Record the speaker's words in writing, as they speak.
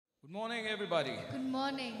morning, everybody. Good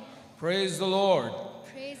morning. Praise the Lord.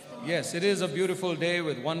 Praise the Lord. Yes, it is a beautiful day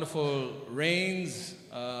with wonderful rains.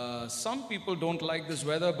 Some people don't like this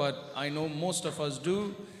weather, but I know most of us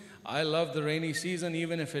do. I love the rainy season,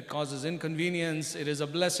 even if it causes inconvenience. It is a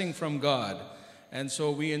blessing from God. And so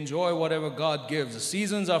we enjoy whatever God gives. The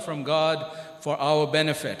seasons are from God for our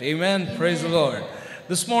benefit. Amen? Amen. Praise the Lord.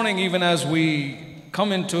 This morning, even as we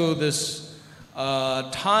come into this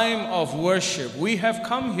time of worship, we have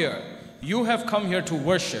come here. You have come here to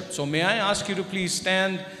worship. So may I ask you to please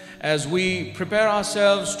stand as we prepare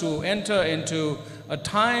ourselves to enter into a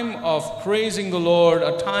time of praising the Lord,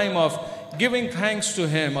 a time of giving thanks to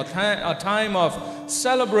Him, a time of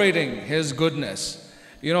celebrating His goodness.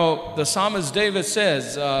 You know, the psalmist David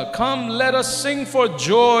says, come, let us sing for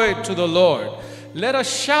joy to the Lord. Let us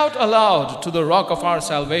shout aloud to the rock of our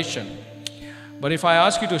salvation. But if I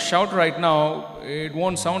ask you to shout right now, it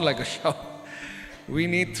won't sound like a shout. We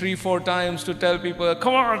need 3-4 times to tell people,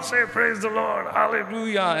 come on, say praise the Lord,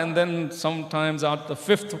 hallelujah. And then sometimes at the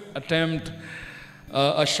 5th attempt,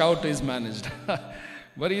 a shout is managed.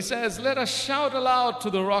 But he says, let us shout aloud to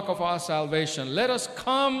the rock of our salvation. Let us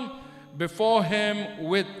come before Him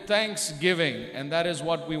with thanksgiving. And that is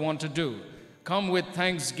what we want to do. Come with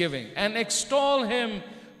thanksgiving and extol Him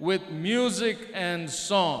with music and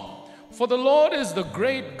song. For the Lord is the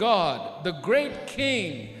great God, the great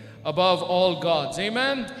King above all gods.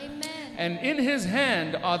 Amen? Amen. And in His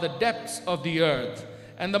hand are the depths of the earth,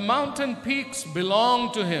 and the mountain peaks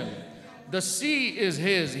belong to Him. The sea is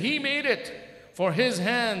His. He made it, for His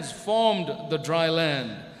hands formed the dry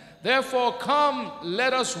land. Therefore, come,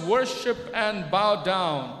 let us worship and bow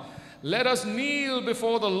down. Let us kneel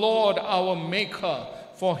before the Lord our Maker,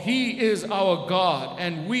 for He is our God,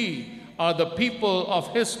 and we are the people of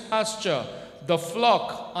His pasture, the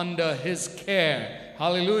flock under His care.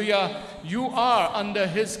 Hallelujah. You are under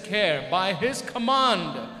His care. By His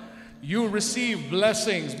command, you receive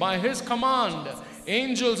blessings. By His command,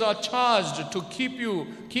 angels are charged to keep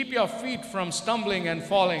your feet from stumbling and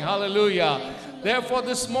falling. Hallelujah. Therefore,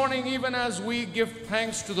 this morning, even as we give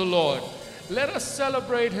thanks to the Lord, let us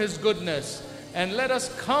celebrate His goodness and let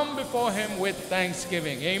us come before Him with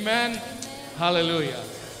thanksgiving. Amen. Hallelujah.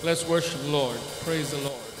 Let's worship the Lord. Praise the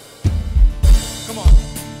Lord. Come on.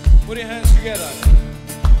 Put your hands together.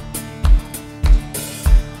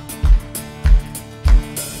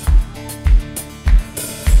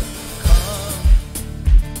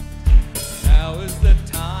 Now is the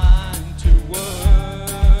time to worship.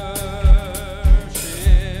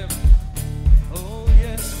 Oh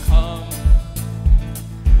yes, come.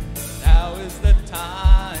 Now is the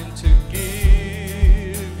time to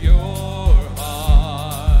give your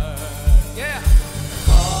heart. Yeah.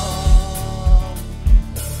 Come,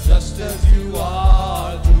 just as you are.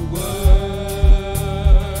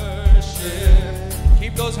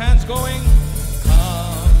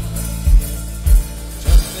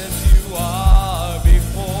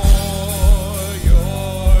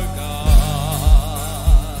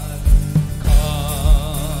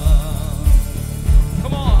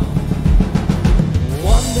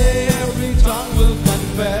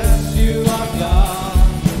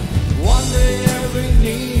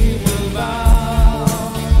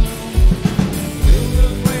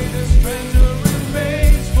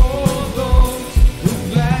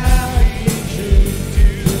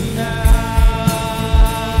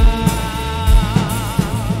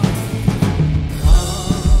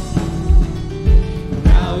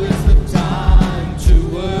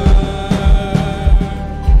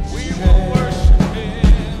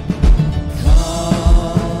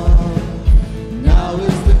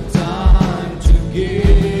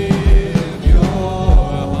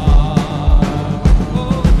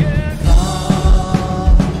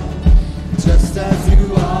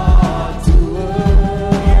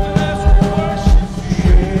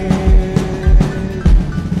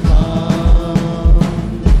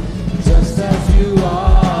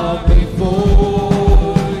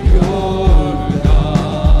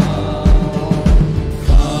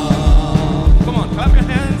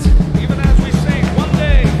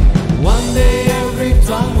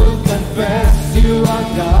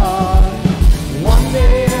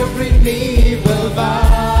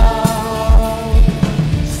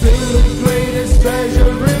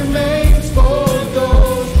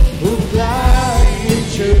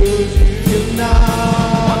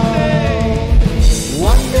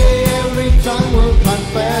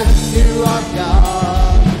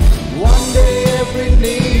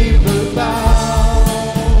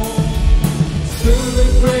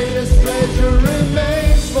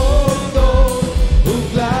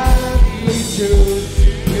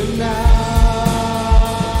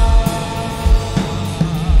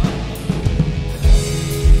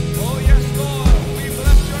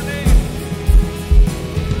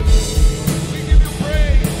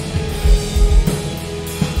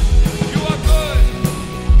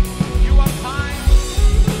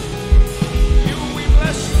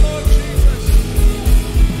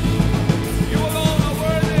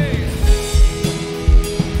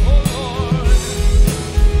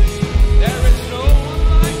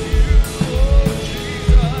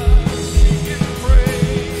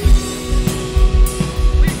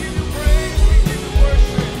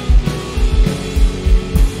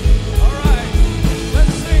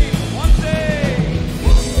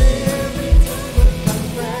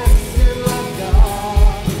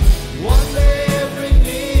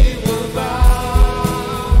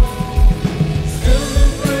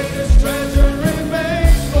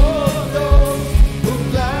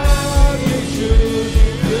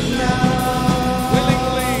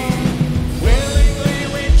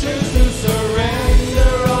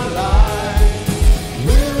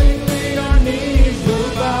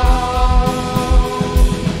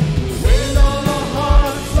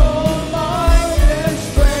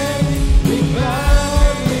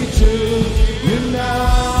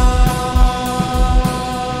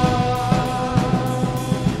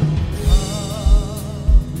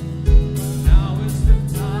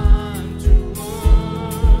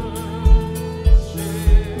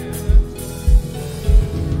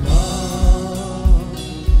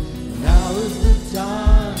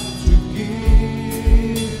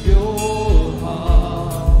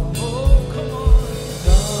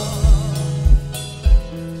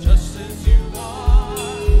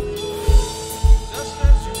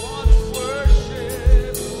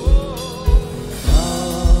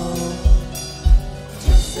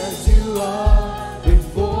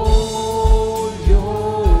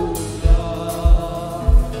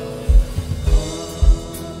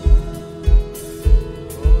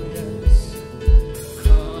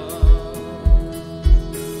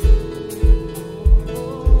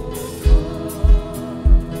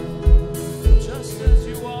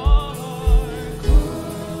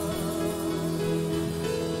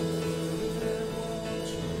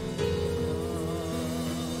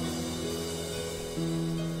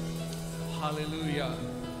 Hallelujah.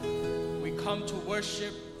 We come to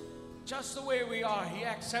worship just the way we are. He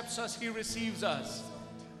accepts us, He receives us.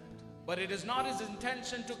 But it is not His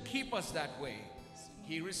intention to keep us that way.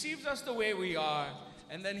 He receives us the way we are,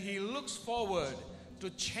 and then He looks forward to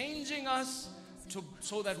changing us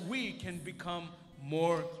so that we can become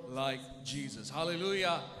more like Jesus.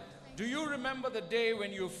 Hallelujah. Do you remember the day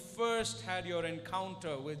when you first had your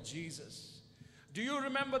encounter with Jesus? Do you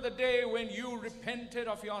remember the day when you repented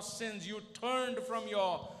of your sins? You turned from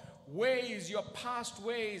your ways, your past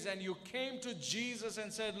ways, and you came to Jesus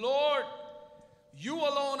and said, Lord, you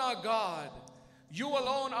alone are God. You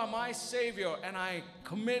alone are my Savior, and I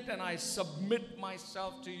commit and I submit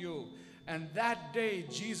myself to you. And that day,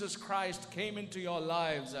 Jesus Christ came into your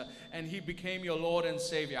lives and He became your Lord and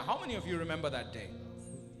Savior. How many of you remember that day?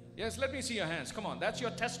 Yes, let me see your hands. Come on, that's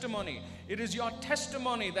your testimony. It is your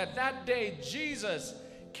testimony that that day Jesus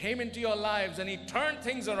came into your lives and He turned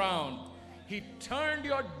things around. He turned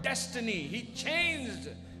your destiny. He changed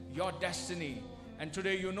your destiny. And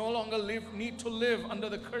today you no longer need to live under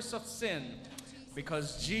the curse of sin,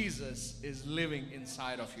 because Jesus is living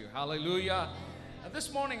inside of you. Hallelujah. And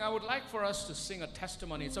this morning I would like for us to sing a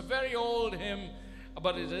testimony. It's a very old hymn,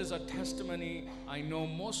 but it is a testimony. I know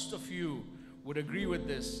most of you would agree with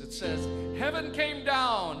this. It says, heaven came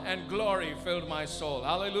down and glory filled my soul.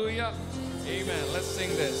 Hallelujah. Amen. Let's sing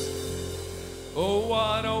this. Oh,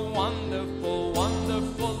 what a wonderful,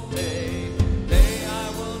 wonderful day. Day I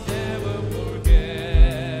will never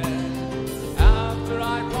forget. After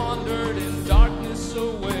I wandered in darkness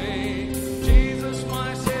away, Jesus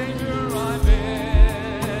my Savior I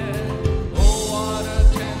met. Oh, what a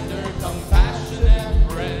tender,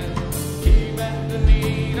 compassionate friend. He met the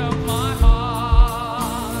need of my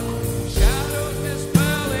heart. Shadows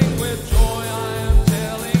dispelling with joy I am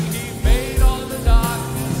telling. He made all the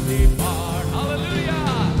darkness depart. Hallelujah.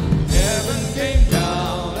 Heaven came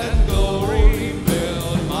down and glory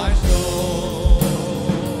filled my soul.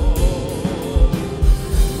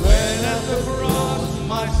 When at the cross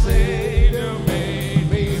my Savior made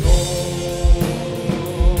me whole.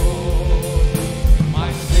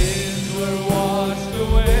 My sins were washed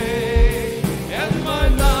away and my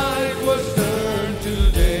night was turned to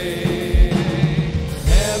day.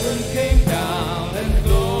 Heaven came down and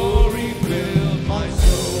glory filled my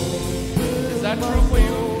soul. Is that true for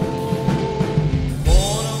you?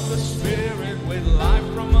 Born of the Spirit with life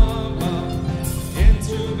from above,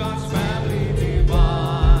 into God's family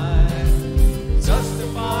divine.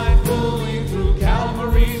 Justified going through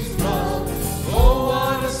Calvary's cross. Oh,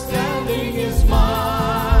 what a standing is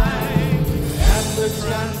mine. And the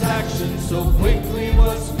transaction so quickly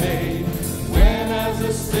was made, when as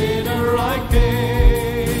a sinner I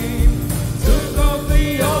came. Took off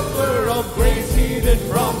the offer of grace He did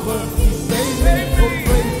proffer. Saved me for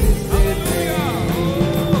grace He did pay.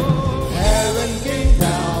 Heaven came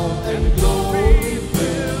down and glory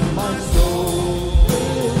filled my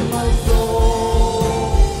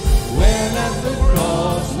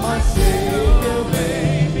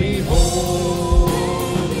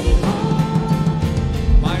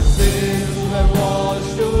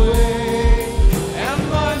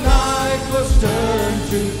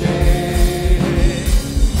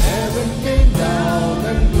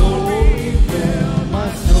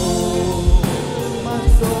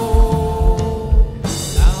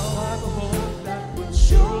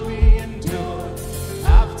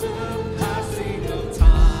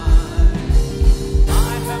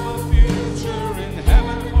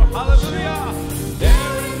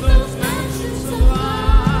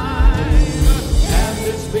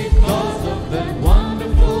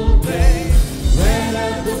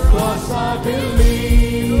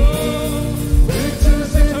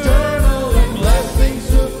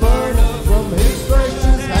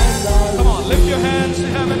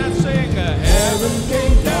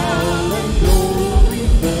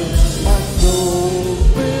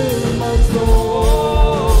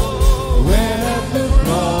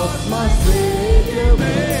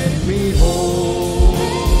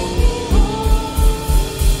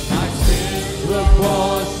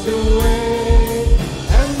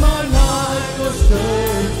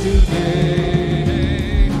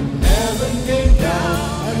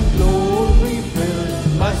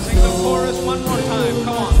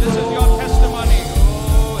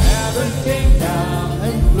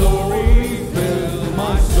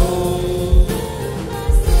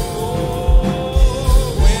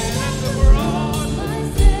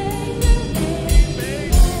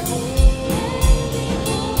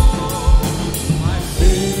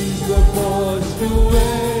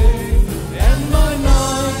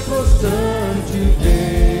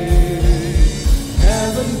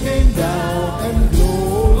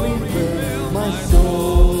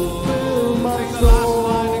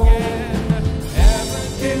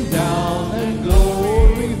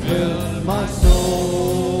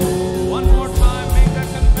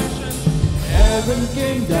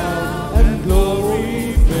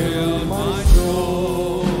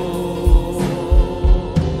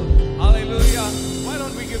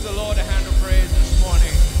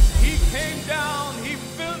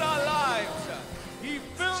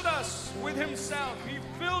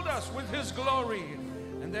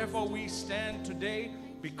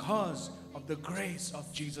because of the grace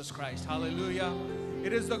of Jesus Christ. Hallelujah.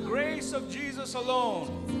 It is the grace of Jesus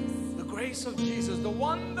alone. The grace of Jesus, the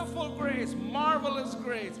wonderful grace, marvelous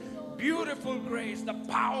grace, beautiful grace, the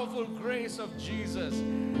powerful grace of Jesus,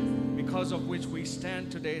 because of which we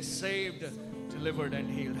stand today saved, delivered, and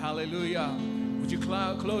healed. Hallelujah. Would you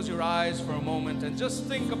close your eyes for a moment and just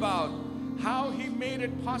think about how He made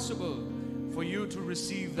it possible for you to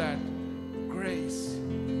receive that grace.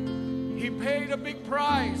 He paid a big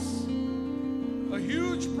price, a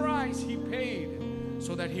huge price He paid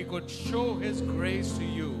so that He could show His grace to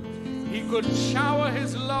you. He could shower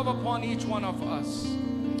His love upon each one of us.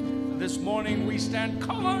 This morning we stand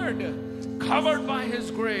covered by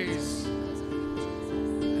His grace.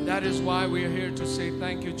 And that is why we are here to say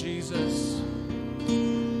thank you, Jesus.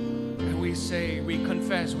 And we say, we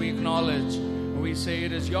confess, we acknowledge, and we say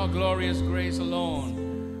it is your glorious grace alone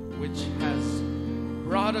which has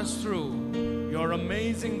brought us through. Your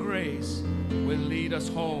amazing grace will lead us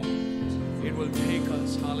home. It will take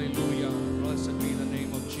us. Hallelujah. Blessed be the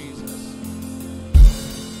name of Jesus.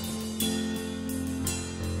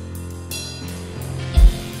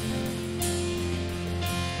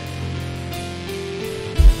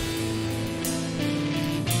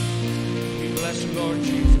 We bless you, Lord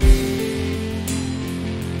Jesus.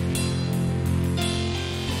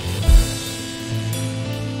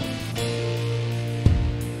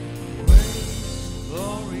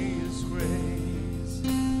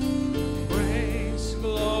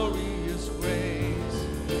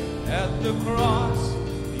 The cross,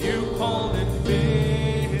 you called it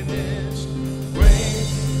finished.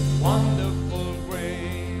 Grace, wonderful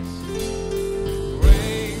grace.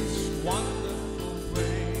 Grace, wonderful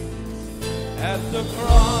grace. At the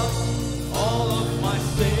cross, all of my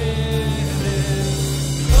sin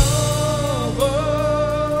is covered.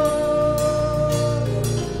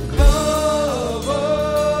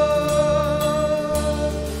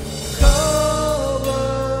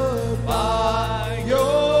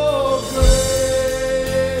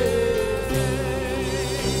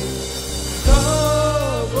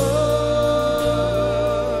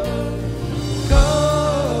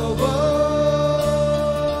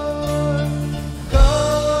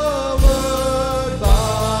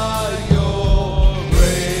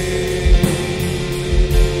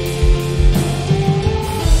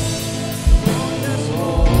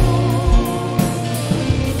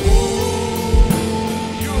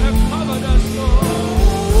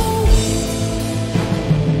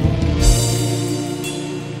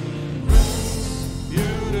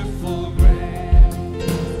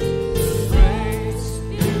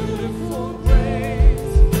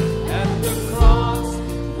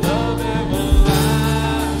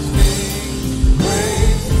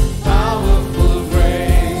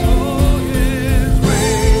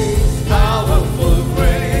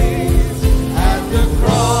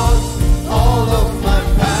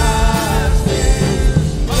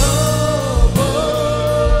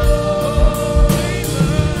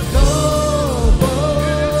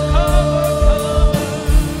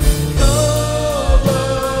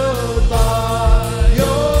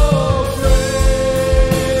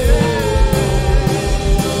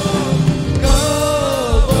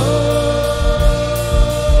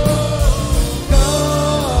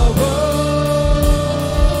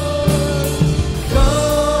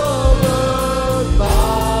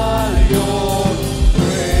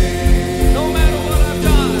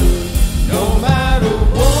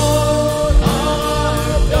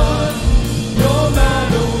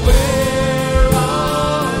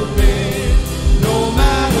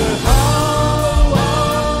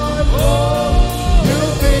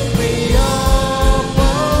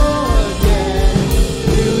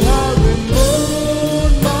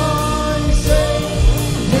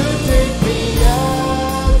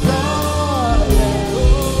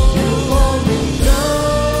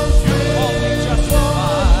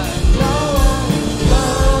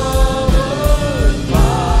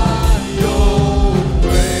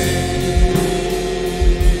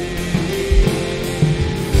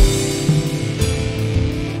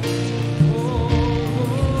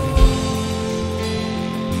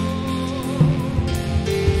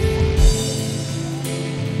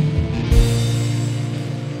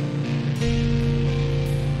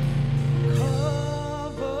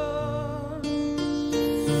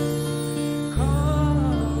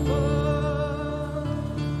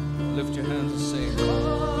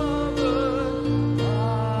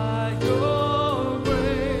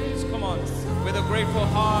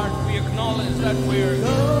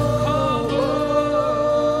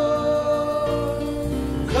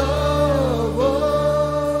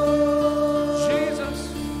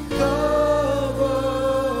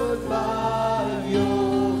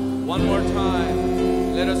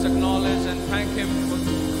 thank Him for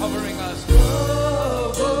covering us.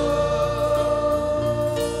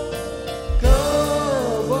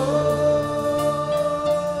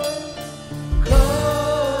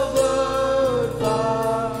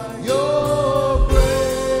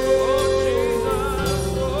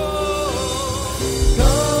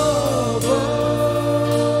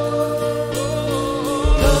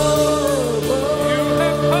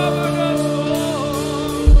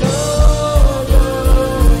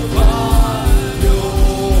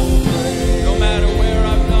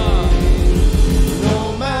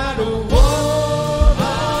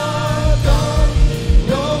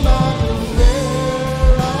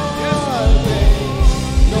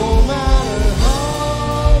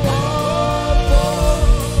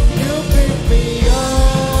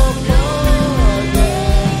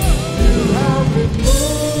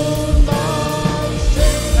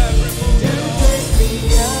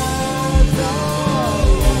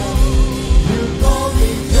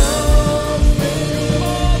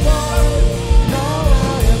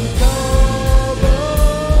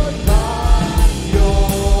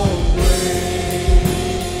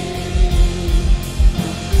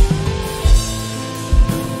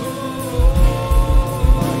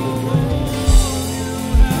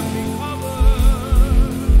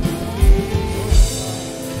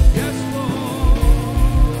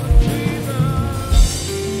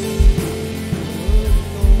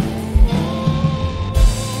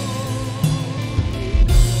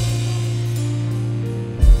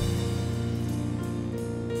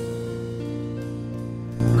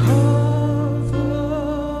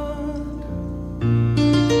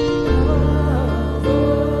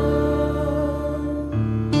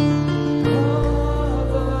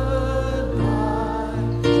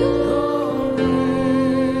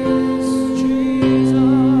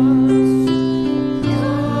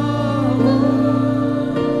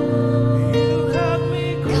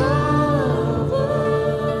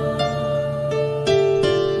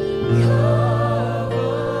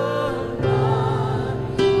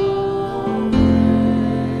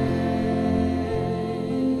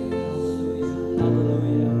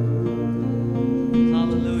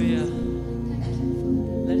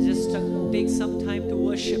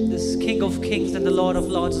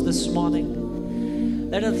 This morning,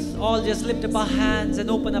 let us all just lift up our hands and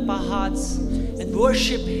open up our hearts and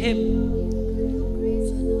worship Him.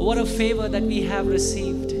 What a favor that we have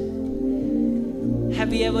received. Have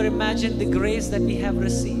we ever imagined the grace that we have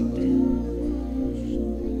received?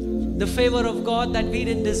 The favor of God that we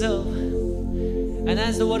didn't deserve. And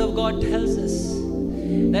as the Word of God tells us,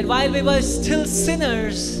 that while we were still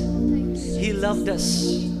sinners, He loved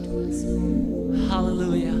us.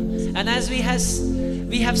 Hallelujah. And as we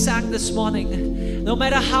have sang this morning, no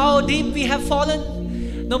matter how deep we have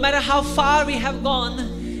fallen, no matter how far we have gone,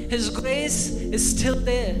 His grace is still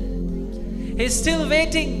there. He's still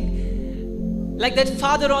waiting, like that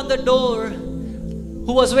father on the door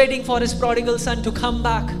who was waiting for his prodigal son to come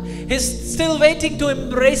back. He's still waiting to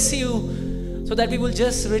embrace you so that we will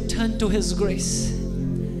just return to His grace.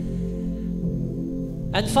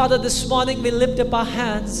 And Father, this morning we lift up our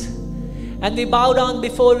hands and we bow down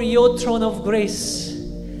before your throne of grace,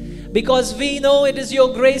 because we know it is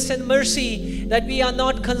your grace and mercy that we are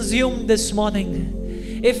not consumed this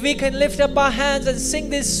morning. If we can lift up our hands and sing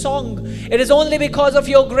this song, it is only because of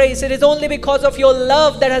your grace. It is only because of your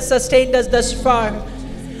love that has sustained us thus far.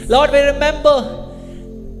 Lord, we remember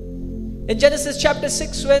in Genesis chapter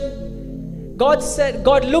 6 when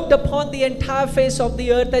God looked upon the entire face of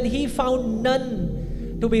the earth and He found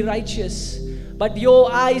none to be righteous. But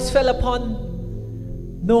your eyes fell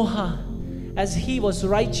upon Noah as he was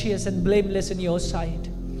righteous and blameless in your sight.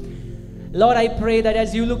 Lord, I pray that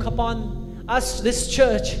as you look upon us, this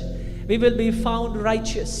church, we will be found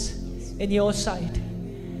righteous in your sight.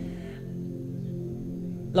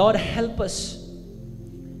 Lord, help us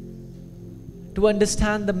to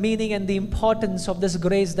understand the meaning and the importance of this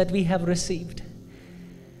grace that we have received,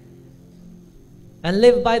 and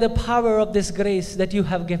live by the power of this grace that you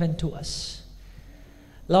have given to us.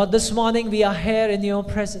 Lord, this morning we are here in your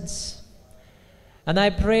presence. And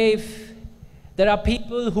I pray if there are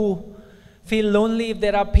people who feel lonely, if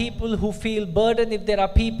there are people who feel burdened, if there are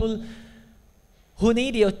people who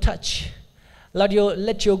need your touch, Lord,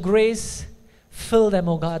 let your grace fill them,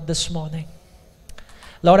 oh God, this morning.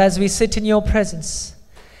 Lord, as we sit in your presence,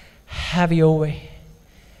 have your way.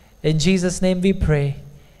 In Jesus' name we pray.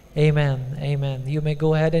 Amen. Amen. You may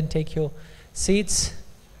go ahead and take your seats.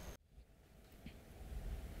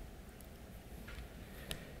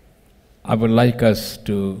 I would like us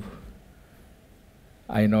to,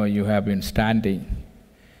 I know you have been standing,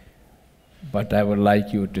 but I would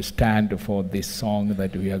like you to stand for this song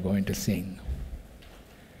that we are going to sing.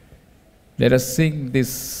 Let us sing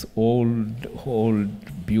this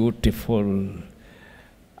old, beautiful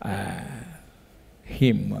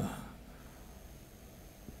hymn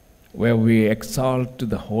where we exalt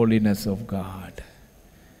the holiness of God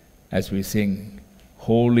as we sing,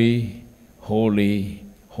 Holy, Holy,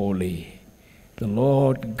 Holy, the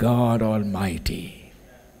Lord God Almighty.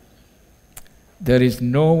 There is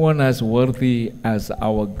no one as worthy as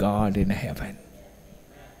our God in heaven.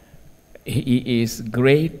 He is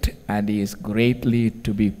great and He is greatly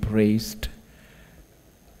to be praised.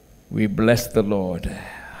 We bless the Lord.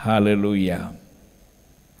 Hallelujah.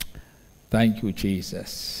 Thank you,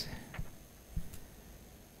 Jesus.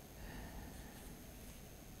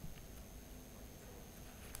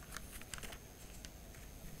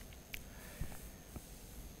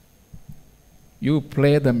 You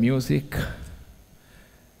play the music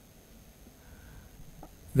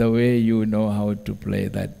the way you know how to play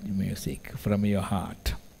that music from your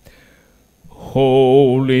heart.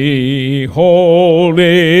 Holy,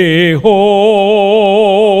 holy,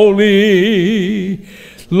 holy,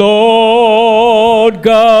 Lord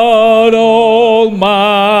God Almighty,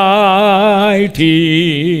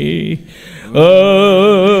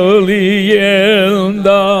 early in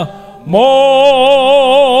the morning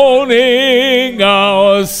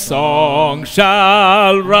our song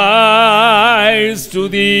shall rise to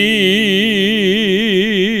Thee.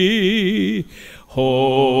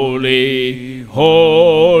 Holy,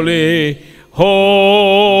 holy,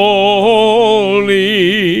 holy,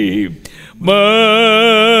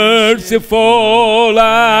 merciful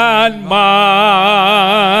and mighty,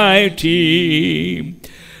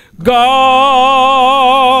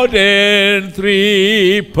 God in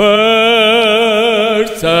three persons,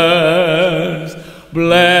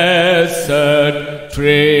 blessed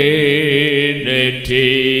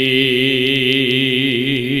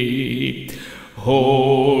Trinity.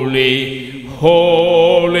 Holy,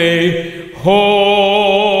 holy,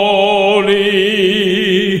 holy,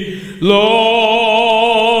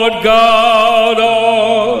 Lord God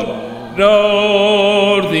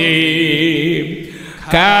adore Thee,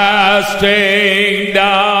 casting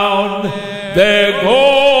down their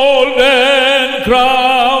golden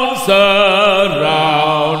crowns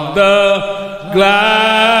around the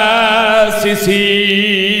glassy sea.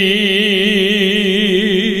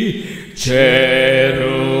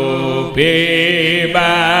 Cherubim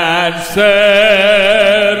and seraphim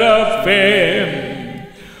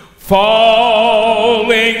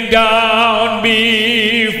falling down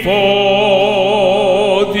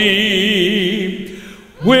before Thee,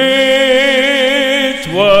 which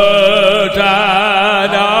word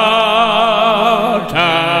and art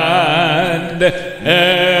and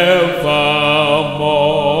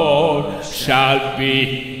evermore shall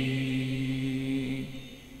be.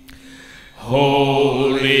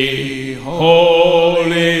 Holy,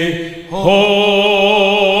 holy,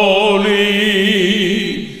 holy,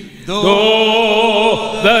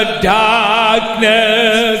 though the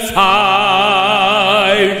darkness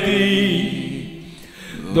hide Thee,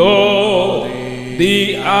 though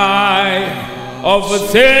the eye of a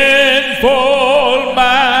sinful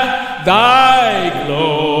man Thy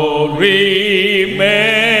glory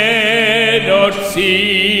may not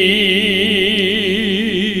see,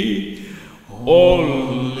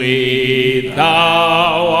 only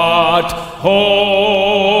Thou art holy.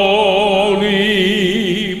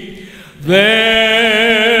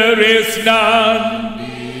 There is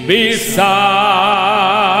none beside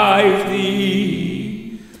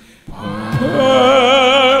Thee,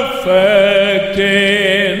 perfect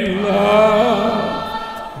in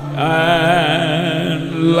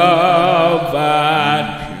love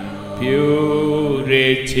and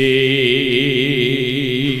purity.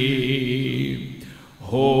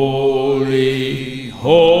 Holy,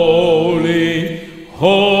 holy,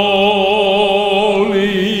 holy,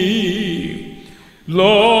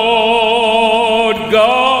 Lord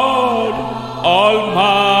God Almighty.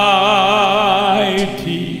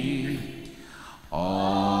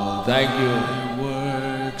 Thank you.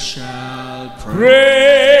 Work shall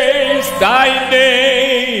Praise Thy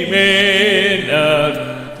name in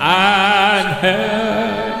earth and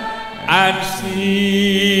heaven and sea.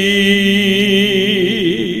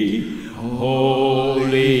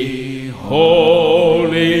 Holy,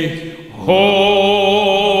 holy, holy,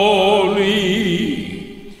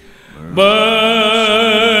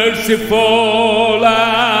 merciful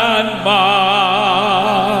and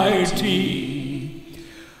mighty,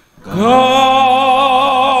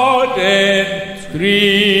 God in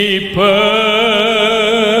three persons,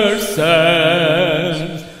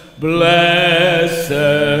 blessed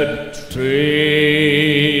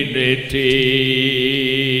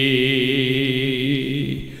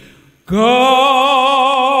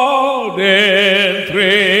God in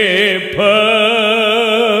three persons,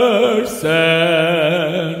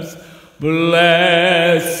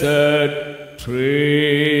 blessed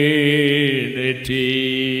Trinity.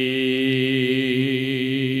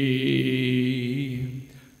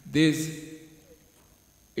 This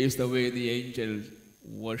is the way the angels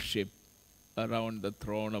worship around the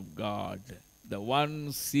throne of God, the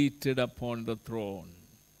one seated upon the throne,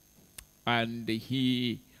 and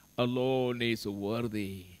He alone is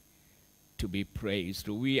worthy to be praised.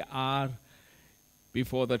 We are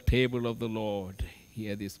before the table of the Lord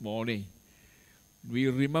here this morning. We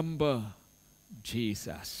remember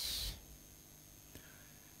Jesus.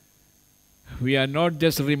 We are not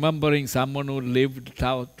just remembering someone who lived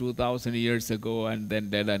 2,000 years ago and then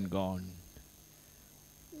dead and gone.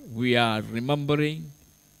 We are remembering,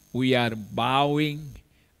 we are bowing,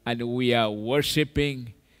 and we are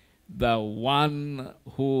worshiping the one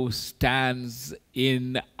who stands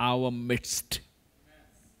in our midst.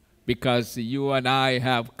 Because you and I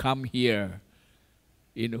have come here.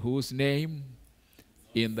 In whose name?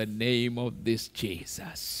 In the name of this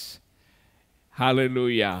Jesus.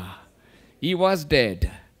 Hallelujah. He was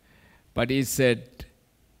dead, but He said,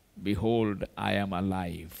 behold, I am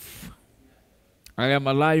alive. I am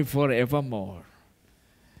alive forevermore.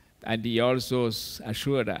 And He also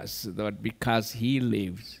assured us that because He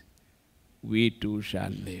lives, we too shall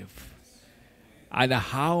live. And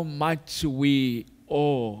how much we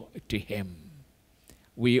owe to Him.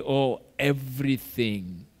 We owe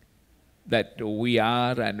everything that we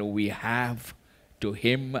are and we have to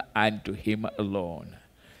Him and to Him alone.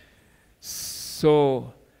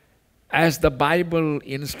 So, as the Bible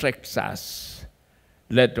instructs us,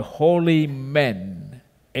 let holy men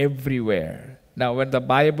everywhere. Now, when the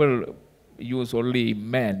Bible uses only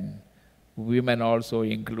men, women also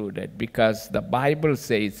included, because the Bible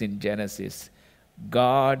says in Genesis,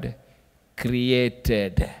 God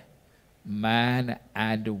created man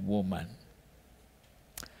and woman.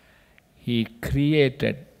 He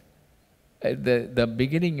created, the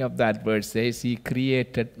beginning of that verse says, He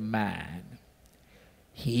created man.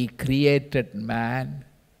 He created man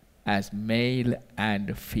as male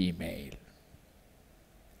and female.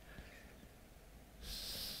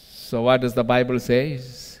 So what does the Bible say?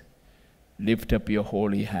 Lift up your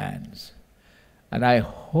holy hands. And I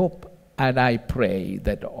hope and I pray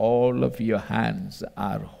that all of your hands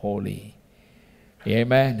are holy.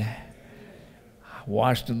 Amen.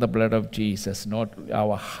 Washed in the blood of Jesus, not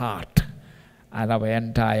our heart and our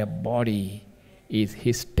entire body is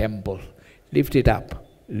His temple. Lift it up.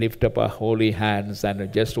 Lift up our holy hands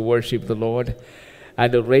and just worship the Lord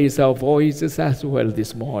and raise our voices as well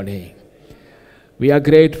this morning. We are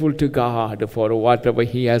grateful to God for whatever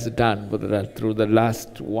He has done through the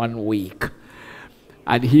last 1 week.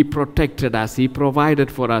 And He protected us, He provided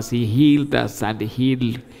for us, He healed us, and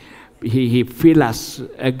He filled us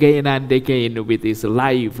again and again with His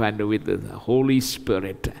life and with the Holy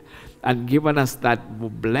Spirit, and given us that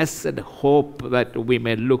blessed hope that we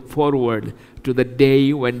may look forward to the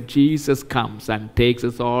day when Jesus comes and takes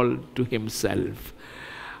us all to Himself.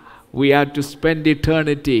 We are to spend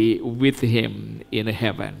eternity with Him in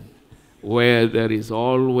heaven, where there is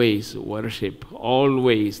always worship,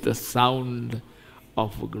 always the sound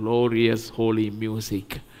of glorious holy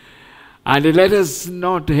music. And let us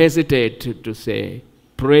not hesitate to say,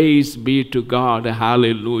 praise be to God,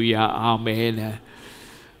 hallelujah, amen.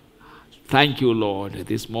 Thank you, Lord,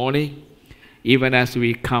 this morning, even as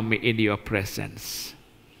we come in your presence,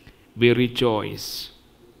 we rejoice.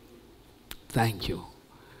 Thank you.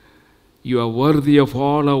 You are worthy of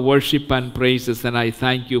all our worship and praises, and I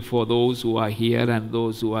thank you for those who are here and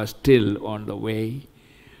those who are still on the way.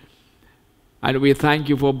 And we thank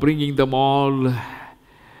you for bringing them all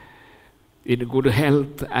in good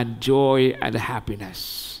health and joy and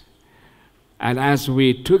happiness. And as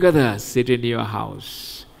we together sit in your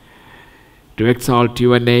house to exalt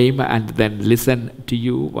your name and then listen to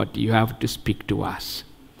you, what you have to speak to us,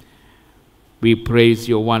 we praise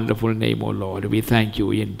your wonderful name, O Lord. We thank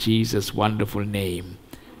you in Jesus' wonderful name.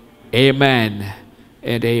 Amen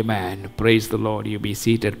and amen. Praise the Lord. You be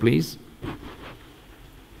seated, please.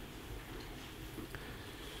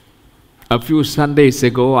 A few Sundays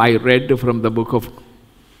ago, I read from the book of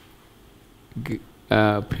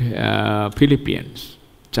Philippians,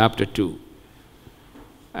 chapter 2.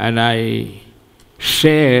 And I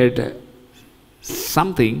shared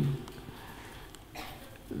something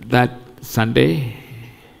that Sunday,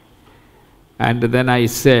 and then I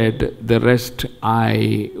said, the rest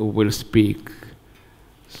I will speak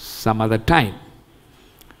some other time.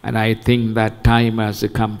 And I think that time has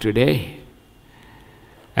come today.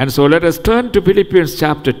 And so let us turn to Philippians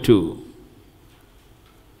chapter 2.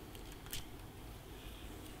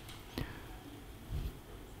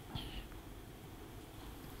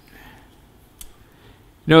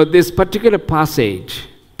 Now, this particular passage,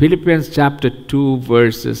 Philippians chapter 2,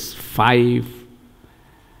 verses 5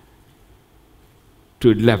 to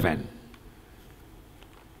 11.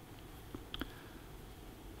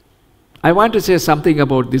 I want to say something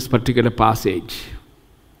about this particular passage.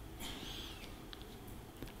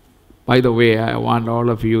 By the way, I want all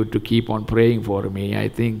of you to keep on praying for me. I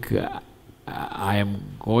think I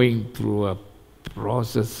am going through a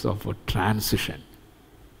process of a transition.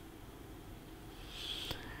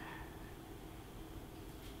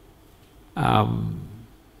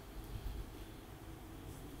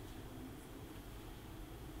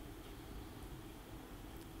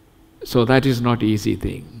 So that is not easy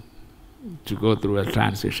thing, to go through a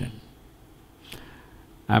transition.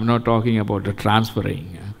 I'm not talking about the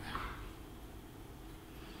transferring.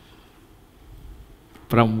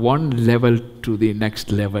 From one level to the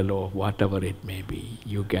next level, or whatever it may be,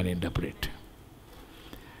 you can interpret.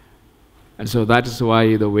 And so that is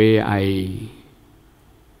why the way I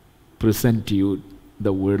present to you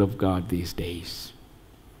the Word of God these days.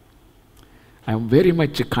 I'm very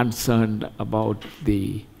much concerned about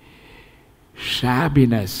the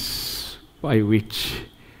shabbiness by which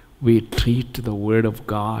we treat the Word of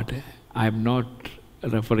God. I'm not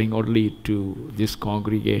referring only to this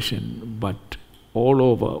congregation, but all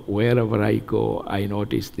over, wherever I go, I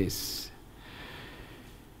notice this.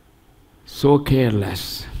 So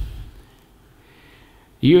careless.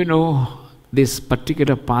 You know, this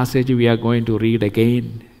particular passage we are going to read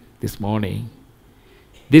again this morning.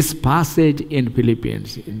 This passage in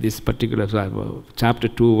Philippians, in this particular chapter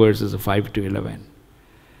 2, verses 5 to 11,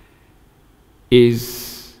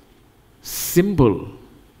 is simple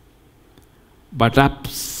but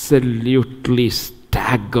absolutely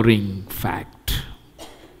staggering fact.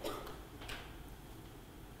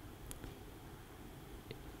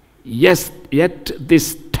 Yes, yet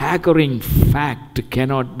this staggering fact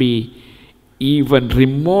cannot be even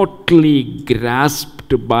remotely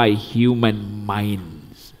grasped by human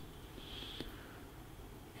minds.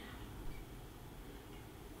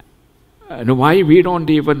 And why we don't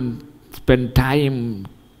even spend time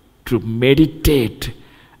to meditate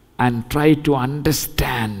and try to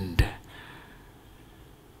understand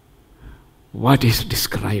what is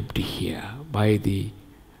described here by the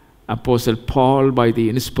Apostle Paul, by the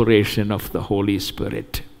inspiration of the Holy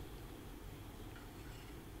Spirit.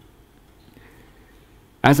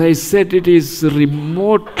 As I said, it is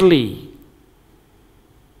remotely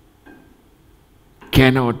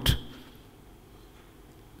cannot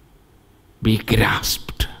be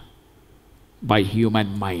grasped by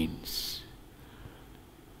human minds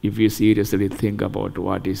if you seriously think about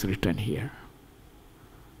what is written here.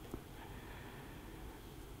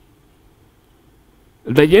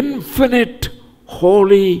 The infinite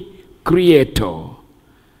holy Creator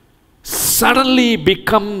suddenly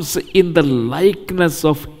becomes in the likeness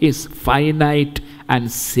of his finite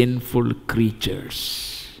and sinful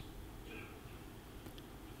creatures.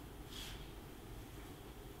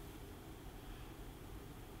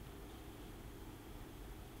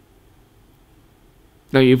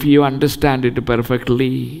 Now, if you understand it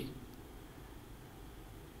perfectly,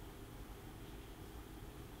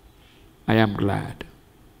 I am glad.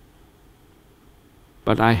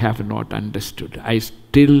 But I have not understood. I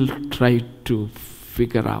still try to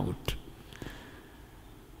figure out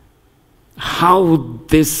how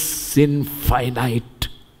this infinite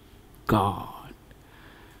God,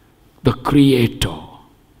 the Creator,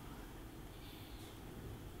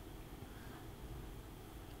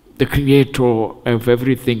 the Creator of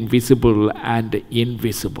everything visible and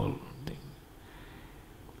invisible,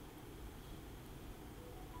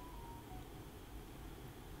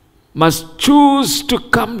 must choose to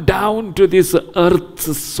come down to this earth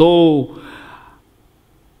so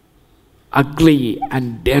ugly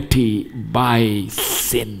and dirty by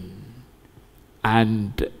sin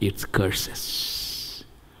and its curses.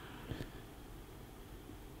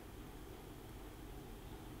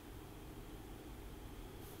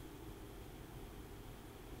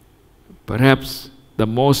 Perhaps the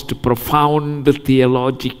most profound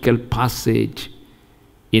theological passage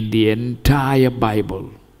in the entire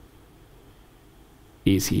Bible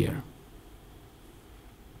is here.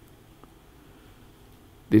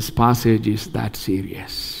 This passage is that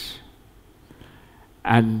serious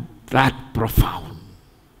and that profound.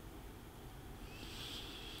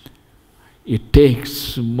 It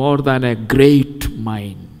takes more than a great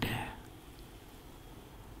mind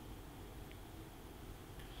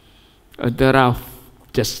there are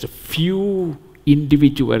just a few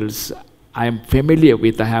individuals I am familiar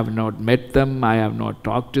with. I have not met them, I have not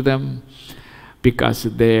talked to them, because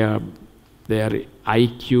their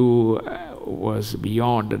IQ was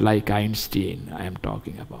beyond, like Einstein I am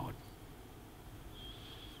talking about.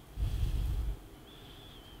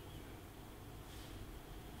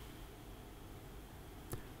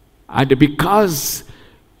 And because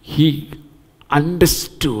he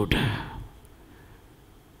understood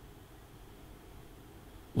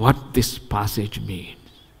what this passage means.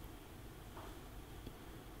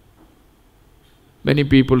 Many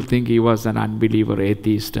people think he was an unbeliever,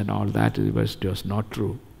 atheist and all that. It was just not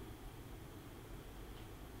true.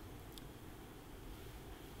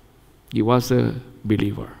 He was a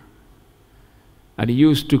believer. And he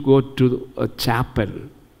used to go to a chapel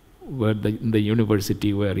in the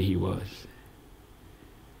university where he was,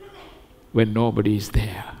 when nobody is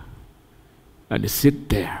there, and sit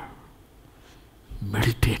there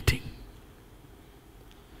meditating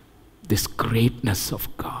this greatness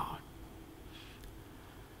of God.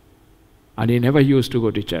 And he never used to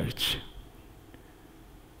go to church.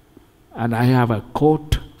 And I have a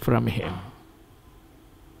quote from him.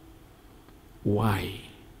 Why?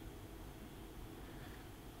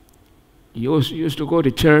 He used to go to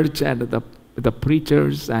church, and the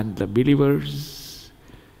preachers and the believers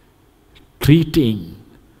treating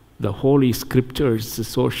the Holy Scriptures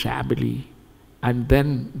so shabbily, and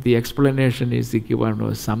then the explanation is given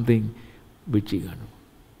was something which he.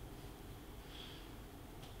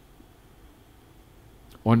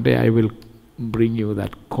 One day I will bring you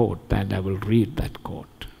that quote, and I will read that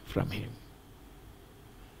quote from him.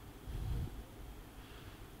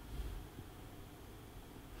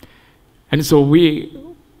 And so we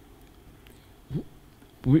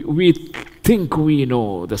think we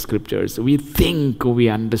know the Scriptures, we think we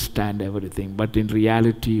understand everything, but in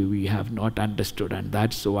reality we have not understood, and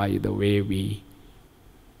that's why the way we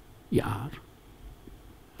are.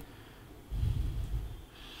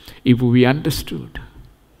 If we understood,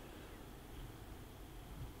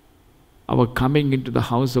 our coming into the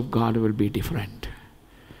house of God will be different.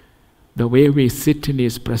 The way we sit in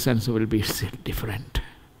His presence will be different.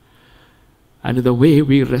 And the way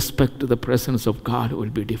we respect the presence of God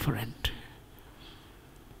will be different.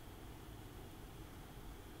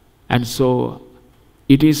 And so,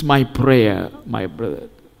 it is my prayer, my brother.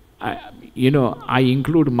 I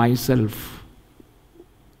include myself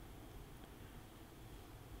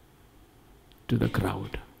to the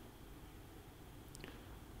crowd.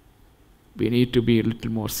 We need to be a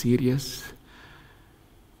little more serious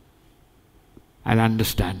and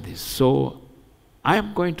understand this. So, I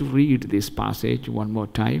am going to read this passage one more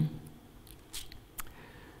time.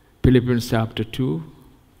 Philippians chapter 2,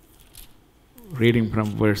 reading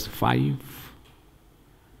from verse 5.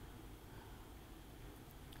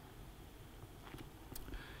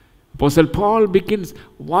 Apostle Paul begins,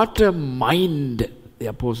 what a mind the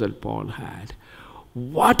Apostle Paul had.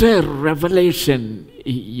 What a revelation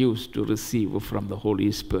he used to receive from the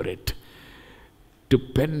Holy Spirit to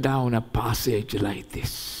pen down a passage like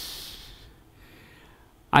this.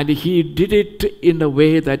 And he did it in a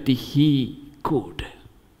way that he could,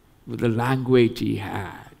 with the language he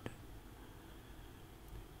had.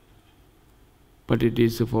 But it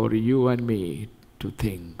is for you and me to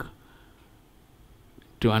think,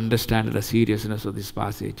 to understand the seriousness of this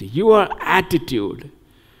passage. Your attitude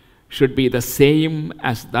should be the same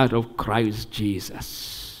as that of Christ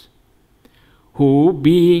Jesus, who,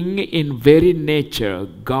 being in very nature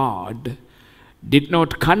God, did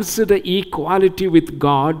not consider equality with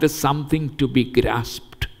God something to be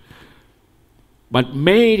grasped, but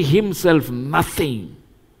made himself nothing.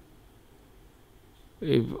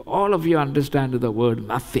 If all of you understand the word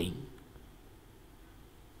nothing,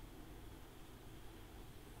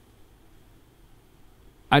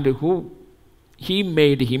 and who he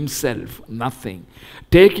made himself nothing,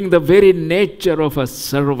 taking the very nature of a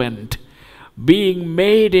servant, being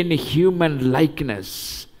made in human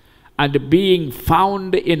likeness, and being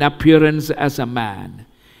found in appearance as a man,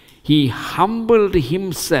 he humbled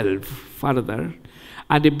himself further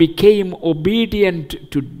and became obedient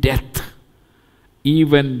to death,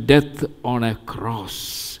 even death on a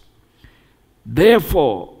cross.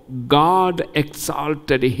 Therefore, God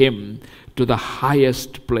exalted him to the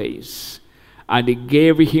highest place and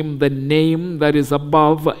gave him the name that is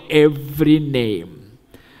above every name,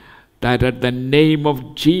 that at the name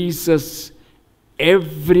of Jesus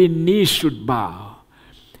every knee should bow,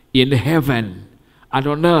 in heaven and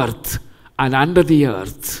on earth and under the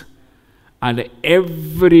earth, and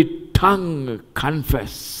every tongue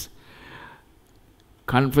confess.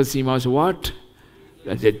 Confess him as what?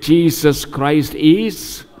 that Jesus Christ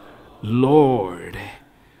is Lord.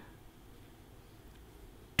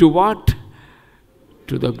 To what?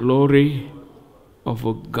 To the glory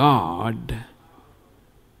of God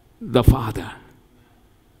the Father.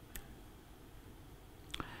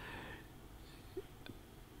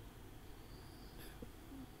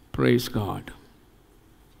 Praise God.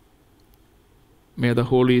 May the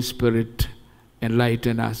Holy Spirit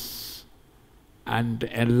enlighten us and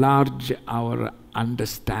enlarge our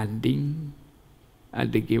understanding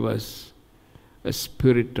and give us a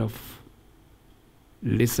spirit of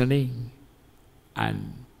listening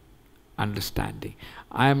and understanding.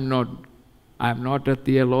 I am not a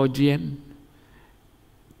theologian.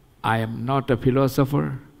 I am not a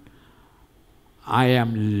philosopher. I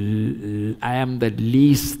am the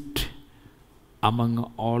least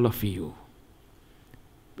among all of you,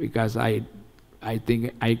 because I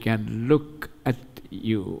think I can look at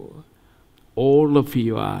you. All of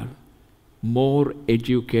you are more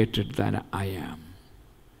educated than I am.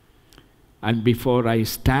 And before I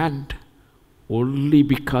stand, only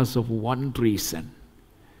because of one reason,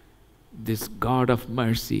 this God of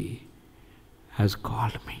mercy has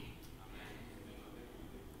called me.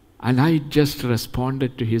 And I just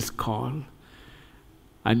responded to his call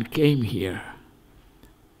and came here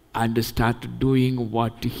and started doing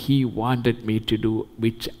what he wanted me to do,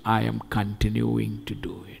 which I am continuing to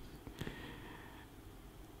do it.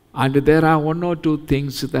 And there are one or two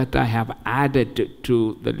things that I have added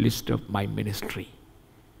to the list of my ministry.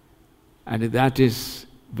 And that is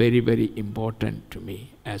very, very important to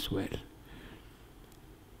me as well.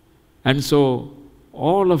 And so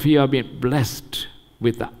all of you have been blessed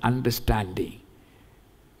with the understanding.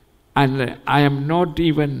 And I am not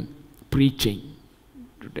even preaching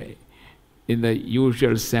today in the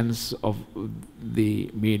usual sense of the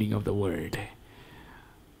meaning of the word.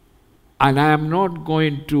 And I am not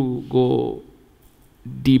going to go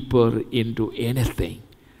deeper into anything.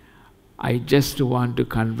 I just want to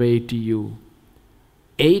convey to you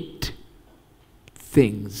 8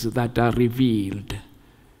 things that are revealed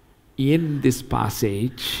in this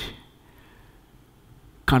passage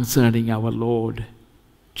concerning our Lord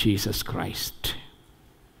Jesus Christ.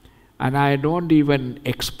 And I don't even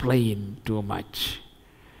explain too much.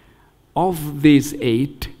 Of these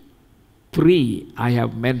 8, 3 I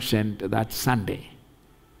have mentioned that Sunday.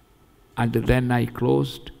 And then I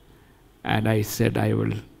closed and I said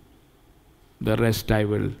the rest I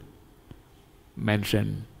will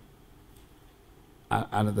mention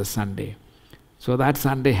another Sunday. So that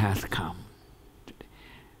Sunday has come.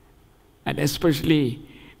 And especially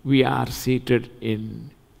we are seated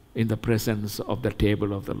in the presence of the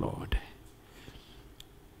table of the Lord.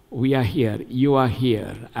 We are here, you are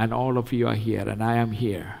here, and all of you are here, and I am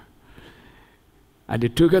here.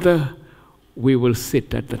 And together we will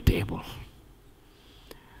sit at the table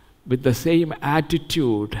with the same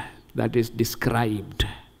attitude that is described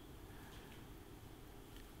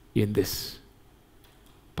in this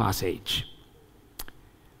passage.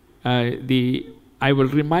 I will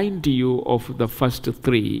remind you of the first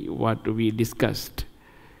 3, what we discussed.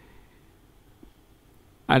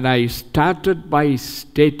 And I started by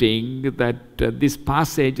stating that this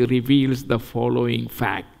passage reveals the following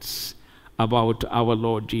facts about our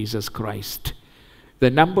Lord Jesus Christ. The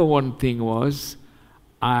number 1 thing was,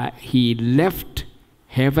 he left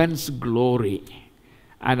heaven's glory.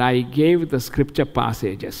 And I gave the scripture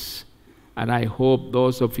passages. And I hope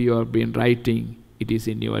those of you who have been writing, it is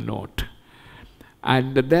in your note.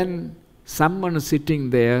 And then someone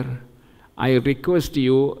sitting there, I request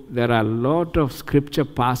you, there are a lot of scripture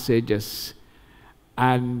passages.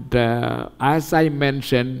 And as I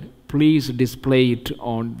mentioned, please display it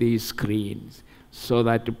on these screens so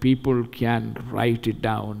that people can write it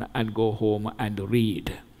down and go home and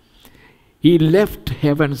read. He left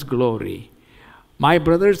heaven's glory. My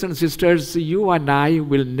brothers and sisters, you and I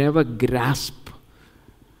will never grasp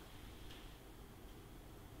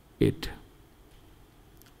it.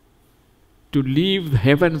 To leave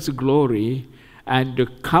heaven's glory and to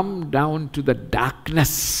come down to the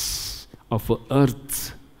darkness of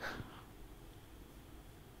earth.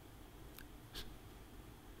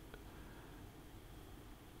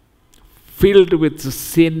 Filled with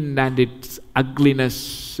sin and its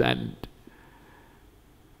ugliness.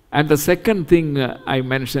 And the second thing I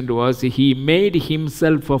mentioned was, he made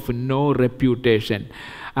himself of no reputation.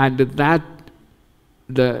 And that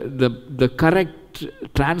the correct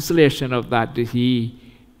translation of that is, he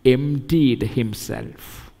emptied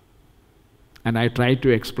himself. And I tried to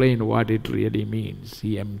explain what it really means.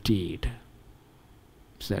 He emptied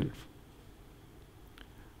himself.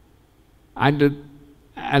 And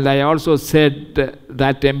And I also said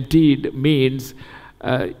that emptied means,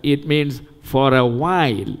 it means for a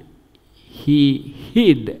while he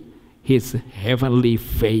hid his heavenly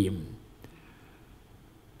fame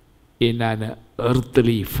in an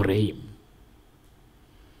earthly frame.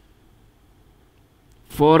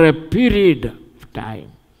 For a period of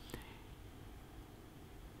time,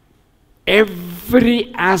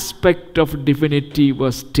 every aspect of divinity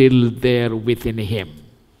was still there within him.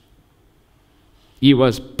 He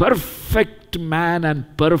was perfect man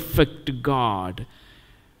and perfect God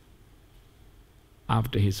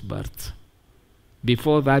after his birth.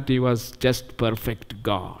 Before that, he was just perfect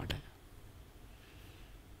God.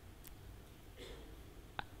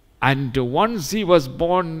 And once he was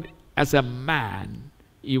born as a man,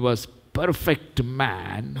 he was perfect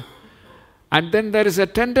man. And then there is a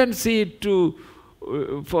tendency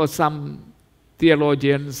for some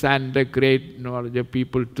theologians and great knowledge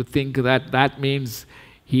people to think that that means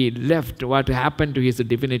he left. What happened to his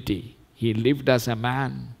divinity? He lived as a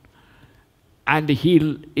man. And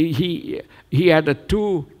he had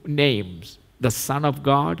two names, the Son of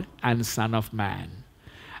God and Son of Man.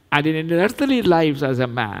 And in his earthly lives as a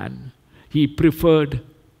man, he preferred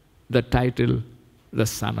the title, the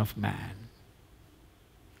Son of Man.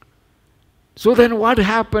 So then what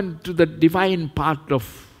happened to the divine part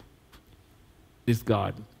of this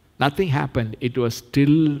God? Nothing happened. It was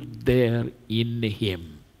still there in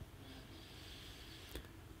him.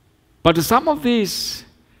 But some of these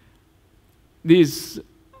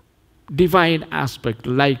divine aspects,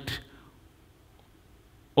 like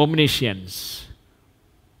omniscience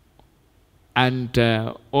and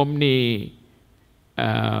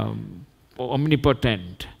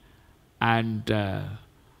omnipotent, and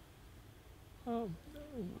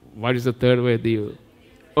what is the third word?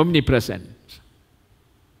 Omnipresent.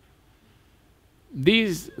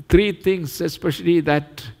 These three things, especially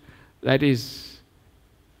that is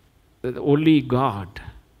that only God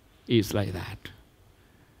is like that.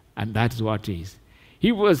 And that's what he is.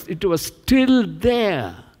 It was still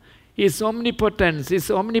there. His omnipotence, his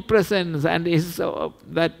omnipresence, and his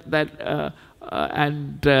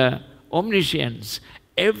omniscience,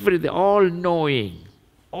 everything, all-knowing,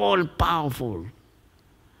 all-powerful.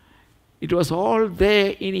 It was all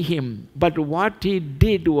there in him. But what he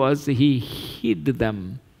did was he hid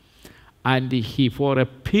them. And he, for a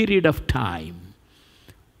period of time,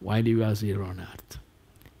 while he was here on earth,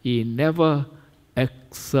 he never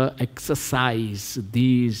exercised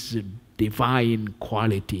these divine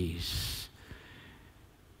qualities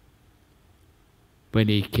when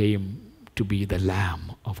he came to be the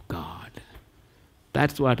Lamb of God.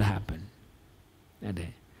 That's what happened. And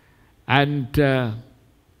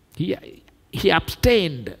he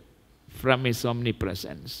abstained from his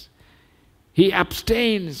omnipresence. He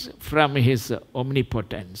abstains from his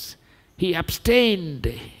omnipotence. He abstained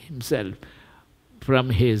himself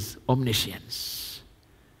from his omniscience.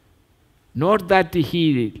 Not that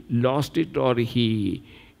he lost it or he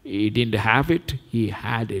didn't have it, he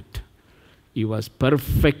had it. He was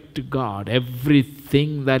perfect God.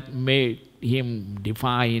 Everything that made him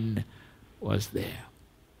divine was there.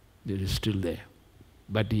 It is still there.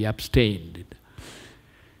 But he abstained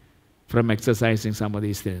from exercising some of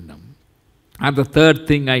these things. And the third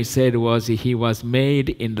thing I said was he was made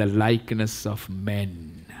in the likeness of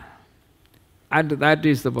men. And that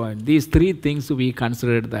is the point. These three things we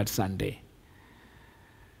considered that Sunday.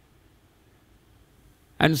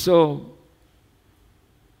 And so,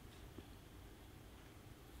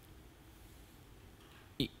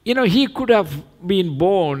 he could have been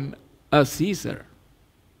born a Caesar.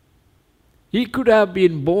 He could have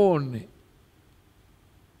been born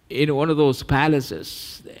in one of those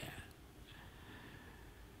palaces there.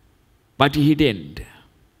 But he didn't.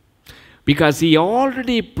 Because he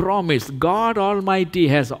already promised, God Almighty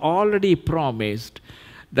has already promised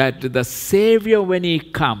that the Savior, when he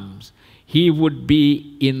comes, he would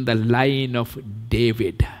be in the line of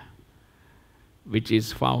David, which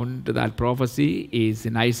is found, that prophecy is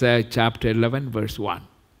in Isaiah chapter 11, verse 1.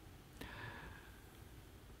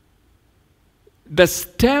 The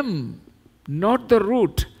stem, not the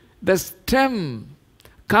root, the stem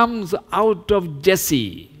comes out of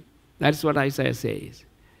Jesse. That's what Isaiah says.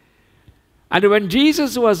 And when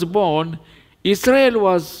Jesus was born, Israel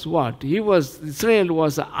was what? Israel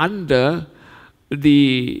was under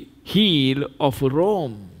the heel of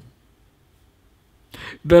Rome.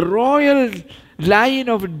 The royal line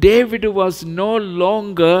of David was no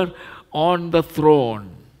longer on the throne.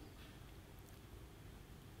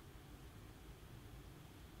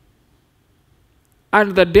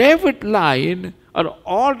 And the David line are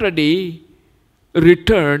already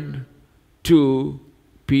returned to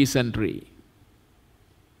peasantry.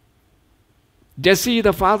 Jesse,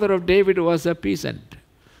 the father of David, was a peasant,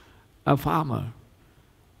 a farmer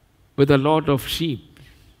with a lot of sheep.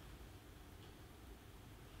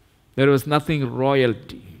 There was nothing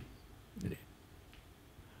royalty.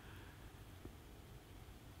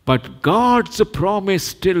 But God's promise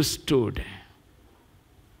still stood.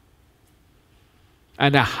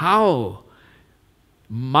 And how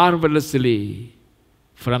marvelously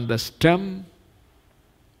from the stem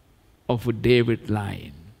of David's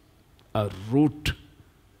line, a root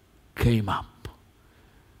came up,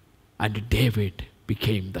 and David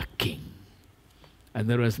became the king. And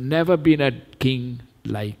there has never been a king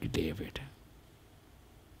like David.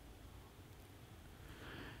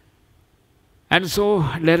 And so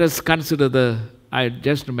let us consider I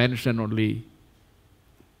just mentioned only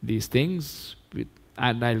these things,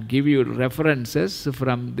 and I'll give you references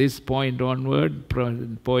from this point onward,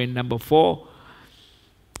 point number 4.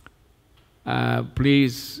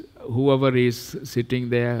 Please, whoever is sitting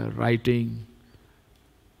there writing,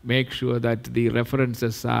 make sure that the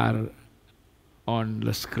references are on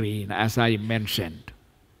the screen, as I mentioned.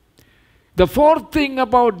 The fourth thing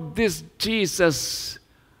about this Jesus,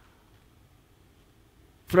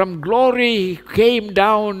 from glory came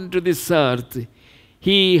down to this earth.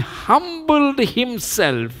 He humbled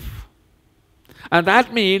himself. And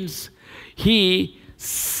that means he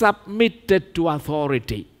submitted to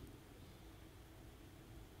authority.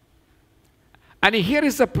 And here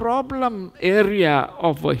is a problem area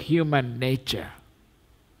of human nature.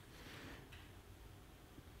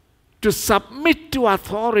 To submit to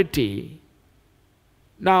authority.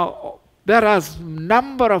 Now, there are a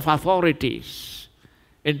number of authorities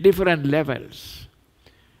in different levels.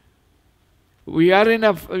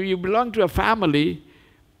 You belong to a family,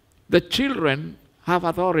 the children have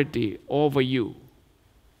authority over you.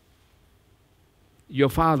 Your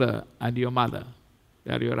father and your mother,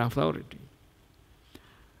 they are your authority.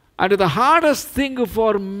 And the hardest thing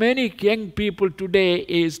for many young people today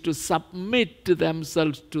is to submit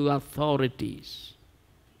themselves to authorities.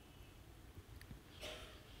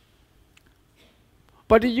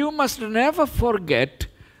 But you must never forget,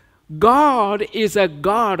 God is a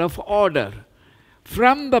God of order.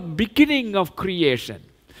 From the beginning of creation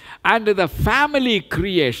and the family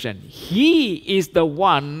creation, He is the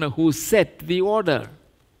one who set the order.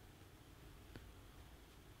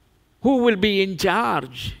 Who will be in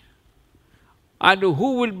charge? And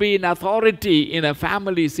who will be in authority in a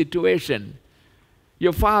family situation?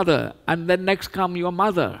 Your father, and then next come your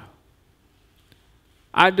mother.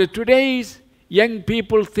 And today's young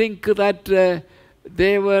people think that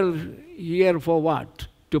they were here for what?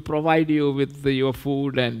 To provide you with your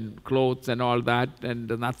food and clothes and all that, and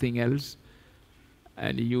nothing else.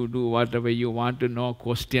 And you do whatever you want to know,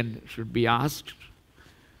 question should be asked.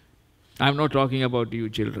 I'm not talking about you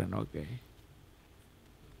children, okay?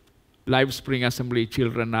 LifeSpring Assembly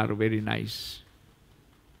children are very nice.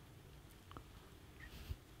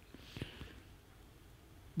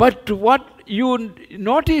 But what you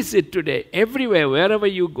notice it today, everywhere, wherever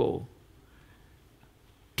you go,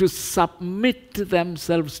 to submit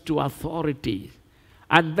themselves to authority.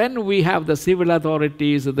 And then we have the civil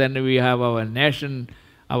authorities, then we have our nation,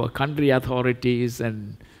 our country authorities,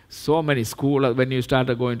 and so many schools. When you start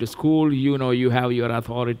going to school, you know you have your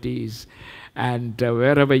authorities. And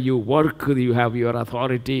wherever you work, you have your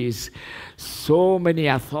authorities. So many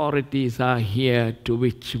authorities are here to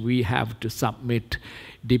which we have to submit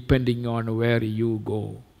depending on where you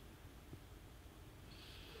go.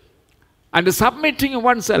 And submitting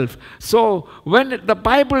oneself. So when the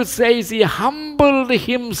Bible says he humbled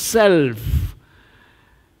himself,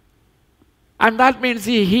 and that means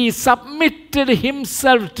he submitted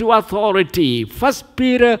himself to authority. 1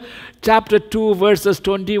 Peter chapter 2 verses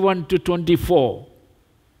 21 to 24.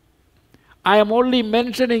 I am only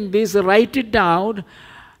mentioning this, write it down,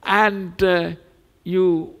 and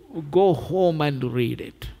you go home and read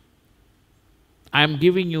it. I am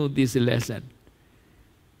giving you this lesson.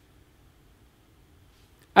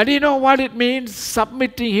 And you know what it means?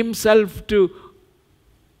 Submitting himself to,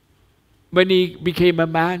 when he became a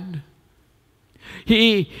man,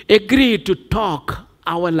 he agreed to talk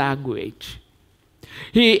our language.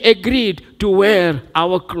 He agreed to wear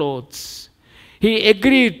our clothes. He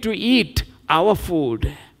agreed to eat our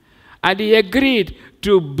food. And he agreed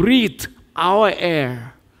to breathe our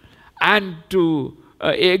air. And to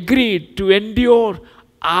agreed to endure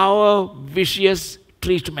our vicious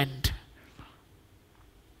treatment.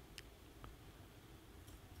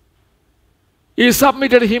 He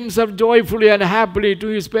submitted himself joyfully and happily to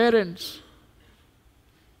his parents.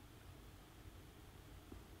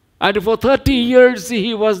 And for 30 years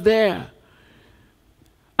he was there.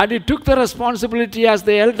 And he took the responsibility as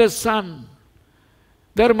the eldest son.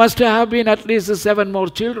 There must have been at least 7 more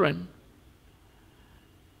children.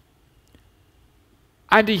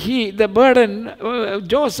 And the burden,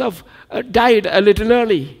 Joseph died a little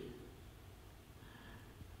early.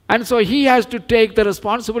 And so he has to take the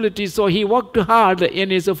responsibility. So he worked hard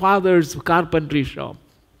in his father's carpentry shop.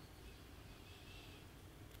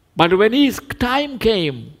 But when his time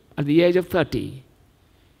came, at the age of 30,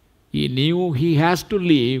 he knew he has to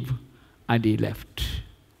leave, and he left.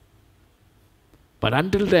 But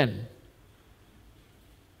until then,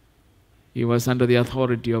 he was under the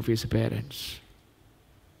authority of his parents,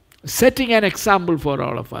 setting an example for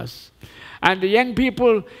all of us. And the young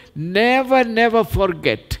people, never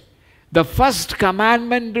forget the first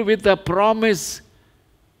commandment with the promise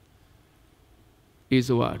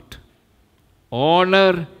is what?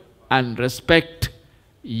 Honor and respect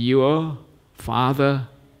your father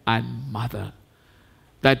and mother,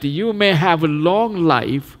 that you may have a long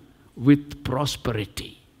life with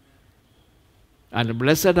prosperity. And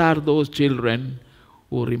blessed are those children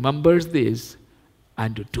who remembers this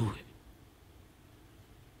and do it.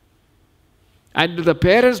 And the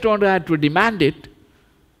parents don't have to demand it,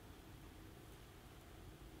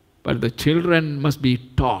 but the children must be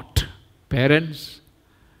taught. Parents,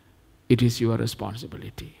 it is your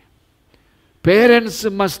responsibility. Parents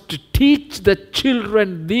must teach the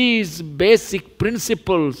children these basic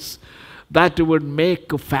principles that would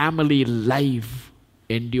make a family life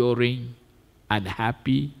enduring and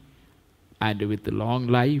happy and with a long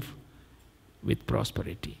life, with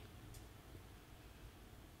prosperity.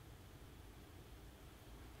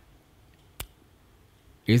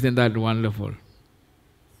 Isn't that wonderful?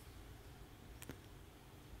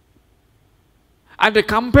 And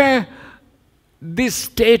compare this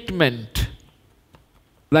statement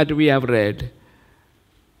that we have read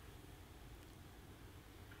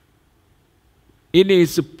in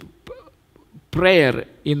his prayer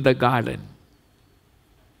in the garden.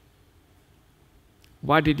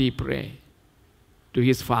 What did he pray to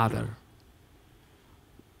his father?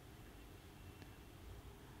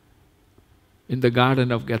 In the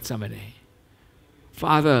Garden of Gethsemane.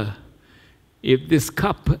 Father, if this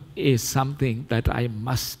cup is something that I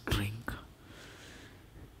must drink,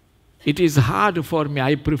 it is hard for me.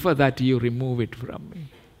 I prefer that you remove it from me.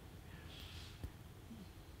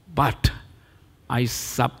 But I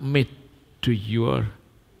submit to your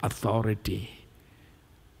authority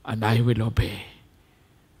and I will obey.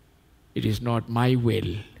 It is not my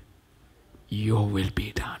will, your will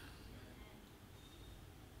be done.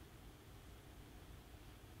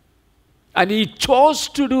 And he chose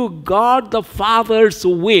to do God the Father's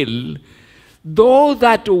will, though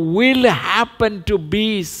that will happened to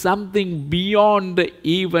be something beyond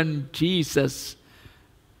even Jesus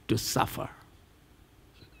to suffer.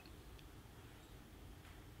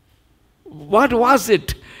 What was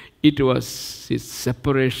it? It was his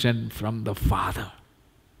separation from the Father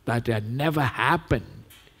that had never happened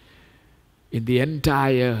in the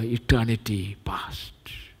entire eternity past.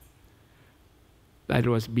 That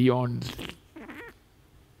was beyond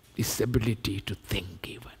his ability to think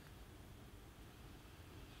even.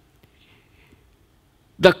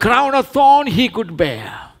 The crown of thorn he could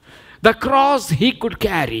bear. The cross he could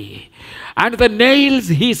carry. And the nails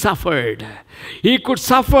he suffered. He could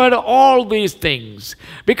suffer all these things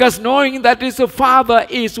because knowing that his Father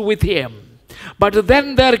is with him. But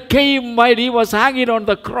then there came, while he was hanging on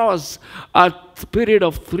the cross, a period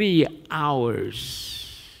of 3 hours.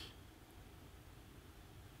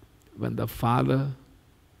 When the Father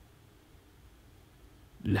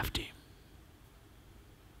left him.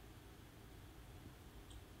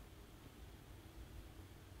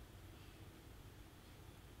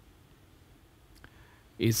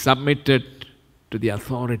 He submitted to the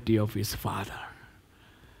authority of his Father,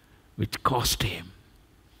 which cost him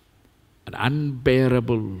an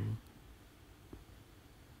unbearable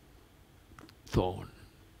thorn.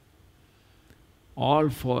 All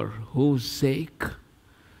for whose sake?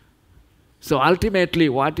 So ultimately,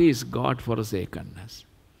 what is God-forsakenness?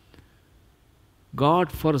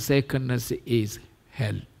 God-forsakenness is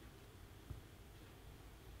hell.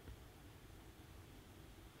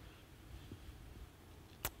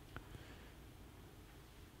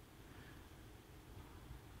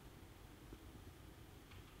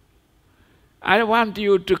 I want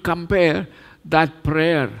you to compare that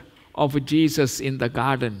prayer of Jesus in the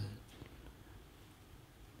garden,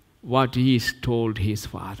 what he told his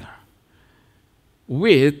Father,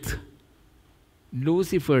 with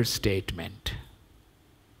Lucifer's statement.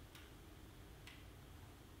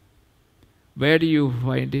 Where do you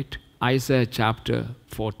find it? Isaiah chapter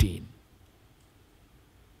 14.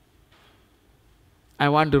 I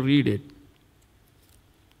want to read it.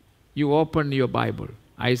 You open your Bible.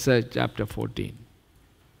 Isaiah chapter 14.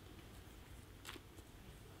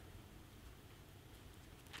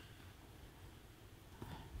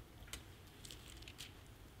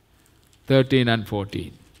 (13 and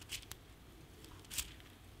 14).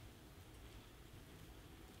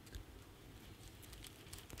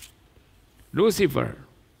 Lucifer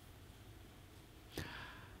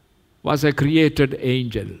was a created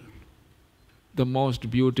angel, the most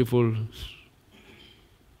beautiful,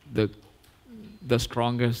 the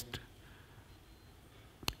strongest,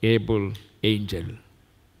 able angel.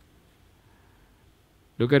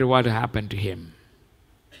 Look at what happened to him.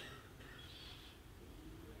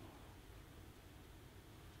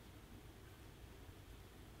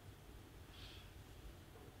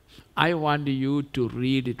 I want you to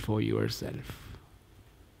read it for yourself.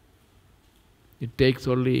 It takes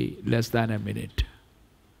only less than a minute.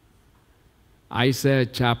 Isaiah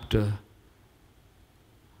chapter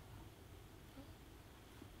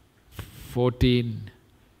 14,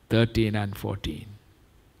 13 and 14.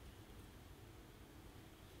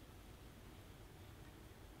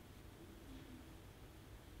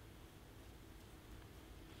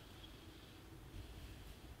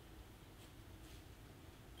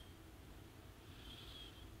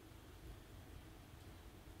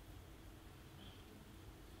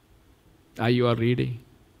 Are you reading?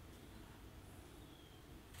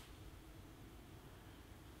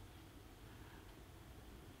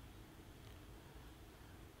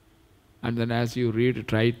 And then as you read,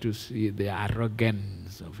 try to see the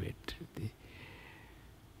arrogance of it.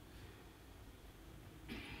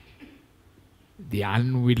 The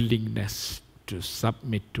unwillingness to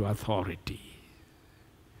submit to authority.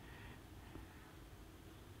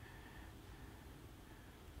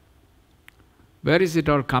 Where is it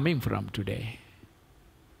all coming from today?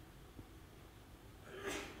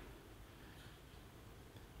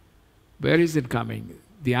 Where is it coming?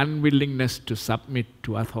 The unwillingness to submit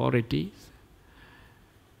to authorities.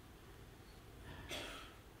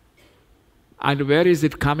 And where is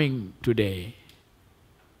it coming today?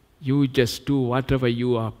 You just do whatever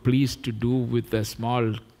you are pleased to do with the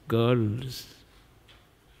small girls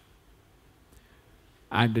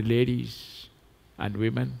and the ladies and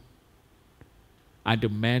women and the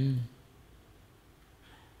men.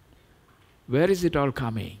 Where is it all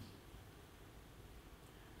coming?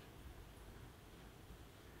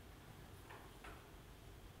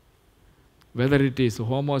 Whether it is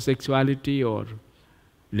homosexuality or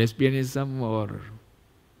lesbianism or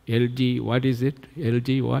LG, what is it?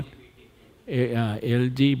 LG what?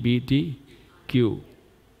 LGBTQ.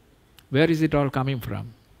 Where is it all coming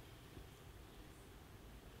from?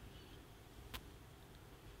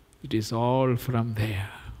 It is all from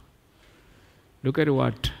there. Look at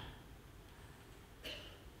what.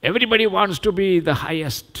 Everybody wants to be the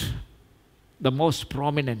highest, the most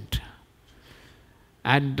prominent.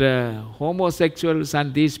 And homosexuals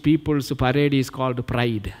and these people's parade is called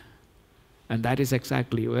pride. And that is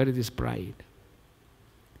exactly where is this pride.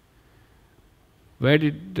 Where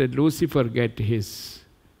did Lucifer get his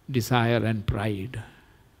desire and pride?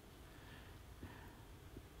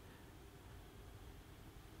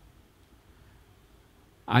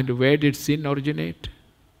 And where did sin originate?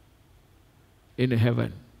 In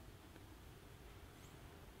heaven.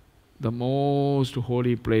 The most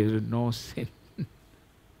holy place, no sin.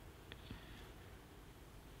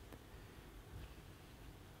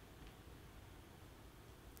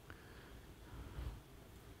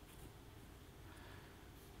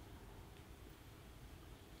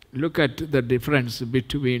 Look at the difference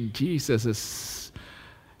between Jesus'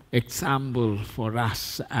 example for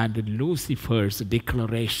us and Lucifer's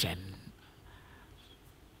declaration.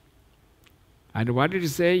 And what did he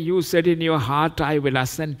say? You said in your heart, I will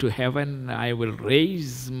ascend to heaven, I will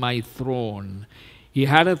raise my throne. He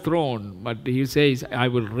had a throne, but he says, I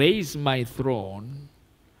will raise my throne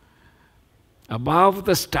above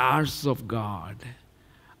the stars of God.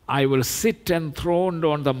 I will sit enthroned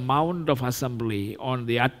on the mount of assembly, on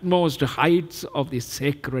the utmost heights of the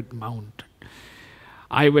sacred mountain.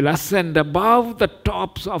 I will ascend above the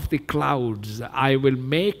tops of the clouds. I will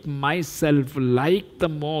make myself like the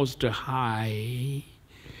Most High.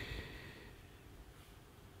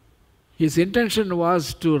 His intention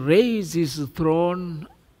was to raise his throne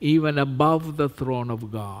even above the throne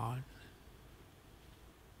of God.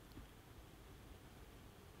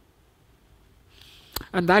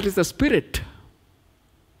 And that is the spirit.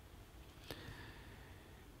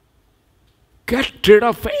 Get rid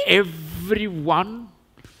of everyone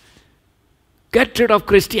Get rid of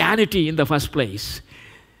Christianity in the first place.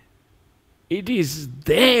 It is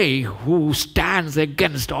they who stands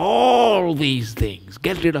against all these things.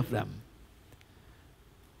 Get rid of them.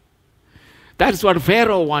 That's what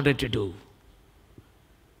Pharaoh wanted to do.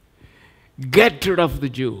 Get rid of the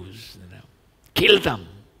Jews. Kill them.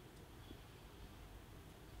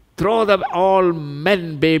 Throw them all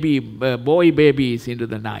boy babies into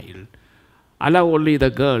the Nile. Allow only the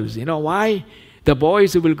girls. You know why? The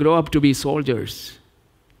boys will grow up to be soldiers.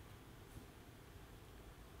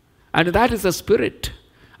 And that is the spirit.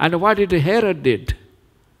 And what did Herod did?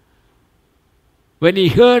 When he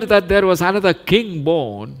heard that there was another king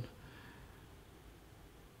born,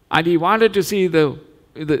 and he wanted to see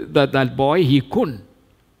that boy, he couldn't.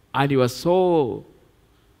 And he was so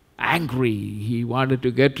angry. He wanted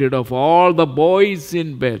to get rid of all the boys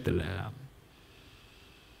in Bethlehem.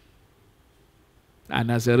 And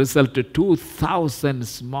as a result, 2,000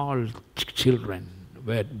 small children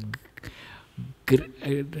were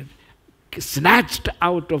snatched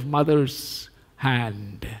out of mother's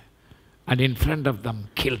hand and in front of them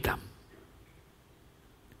killed them.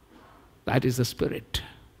 That is the spirit.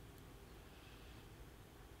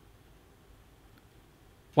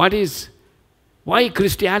 Why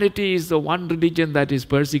Christianity is the one religion that is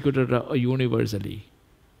persecuted universally?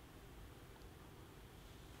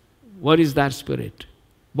 What is that spirit?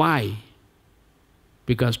 Why?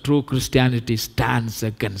 Because true Christianity stands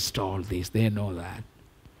against all these. They know that.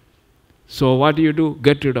 So what do?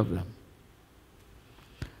 Get rid of them.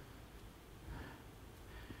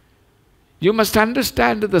 You must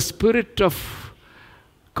understand the spirit of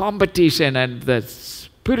competition and the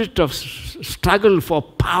spirit of struggle for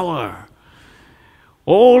power.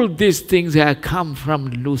 All these things have come from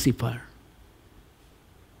Lucifer.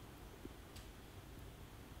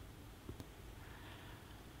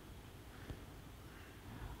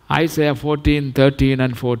 Isaiah 14, 13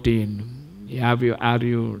 and 14. Are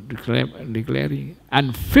you declaring?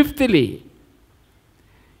 And fifthly,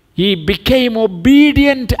 he became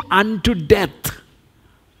obedient unto death.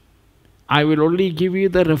 I will only give you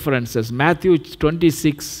the references. Matthew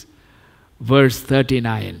 26, verse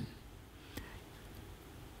 39.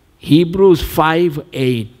 Hebrews 5,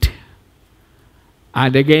 8.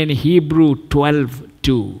 And again Hebrew 12,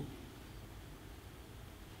 2.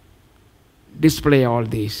 Display all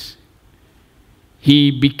these.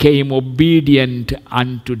 He became obedient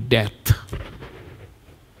unto death.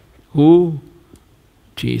 Who?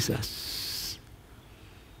 Jesus.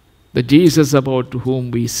 The Jesus about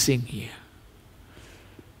whom we sing here.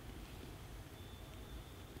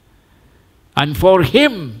 And for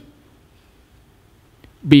him,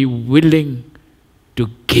 be willing to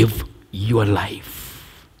give your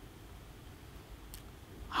life.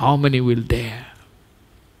 How many will dare?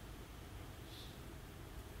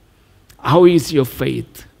 How is your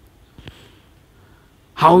faith?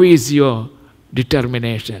 How is your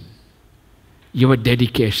determination? Your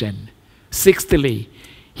dedication? Sixthly,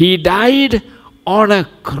 he died on a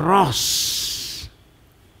cross.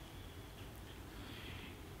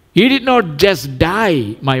 He did not just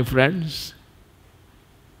die, my friends.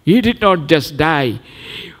 He did not just die,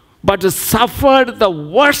 but suffered the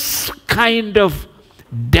worst kind of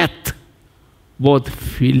death, both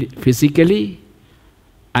physically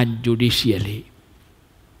and judicially.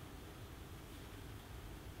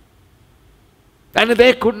 And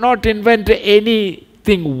they could not invent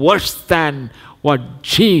anything worse than what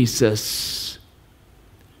Jesus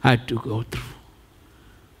had to go through.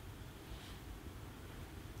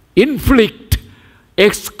 Inflict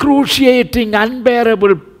excruciating,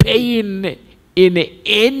 unbearable pain in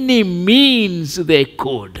any means they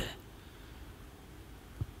could.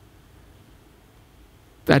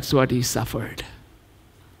 That's what he suffered.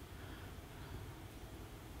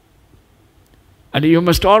 And you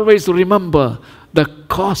must always remember the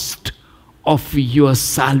cost of your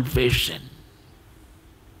salvation.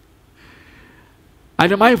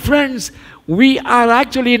 And my friends, we are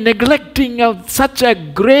actually neglecting of such a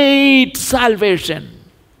great salvation.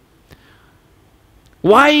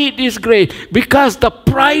 Why it is great? Because the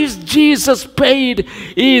price Jesus paid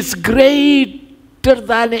is greater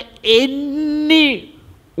than anyone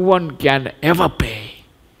can ever pay.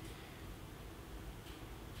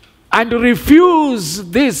 And to refuse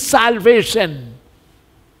this salvation.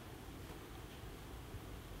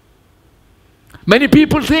 Many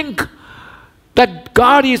people think that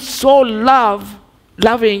God is so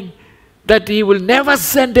loving that he will never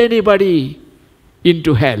send anybody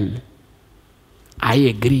into hell. I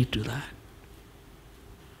agree to that.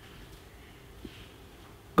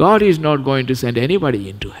 God is not going to send anybody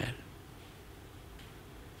into hell.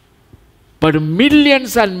 But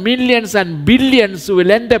millions and millions and billions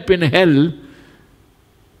will end up in hell.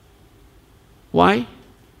 Why?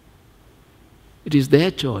 It is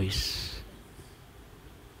their choice.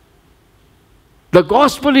 The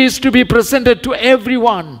gospel is to be presented to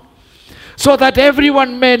everyone, so that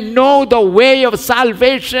everyone may know the way of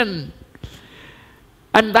salvation.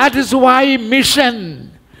 And that is why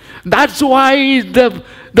mission. That's why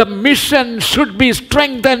the mission should be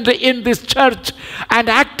strengthened in this church, and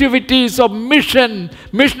activities of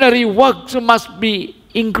missionary works must be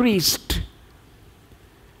increased,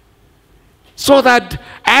 so that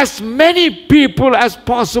as many people as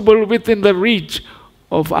possible within the reach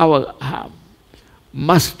of our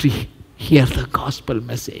must hear the gospel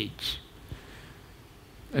message.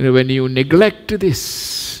 And when you neglect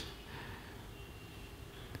this,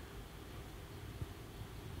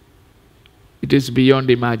 it is beyond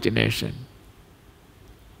imagination.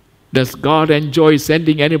 Does God enjoy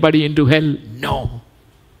sending anybody into hell? No.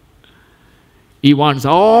 He wants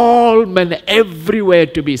all men everywhere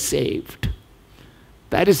to be saved.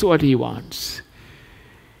 That is what He wants.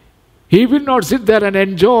 He will not sit there and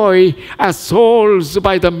enjoy as souls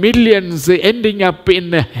by the millions ending up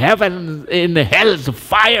in heaven, in hell's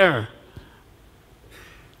fire.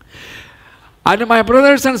 And my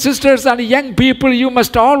brothers and sisters and young people, you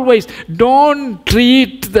must always don't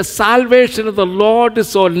treat the salvation of the Lord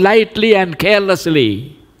so lightly and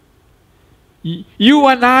carelessly. You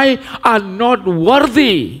and I are not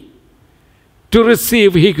worthy to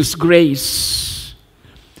receive His grace.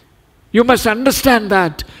 You must understand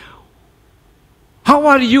that. How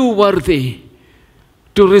are you worthy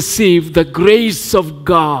to receive the grace of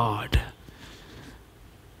God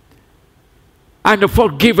and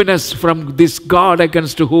forgiveness from this God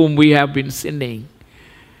against whom we have been sinning?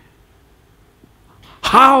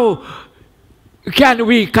 How can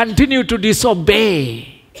we continue to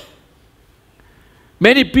disobey?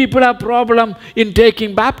 Many people have problem in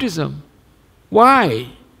taking baptism. Why?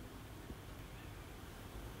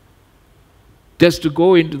 Just to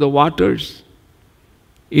go into the waters.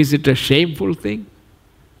 Is it a shameful thing?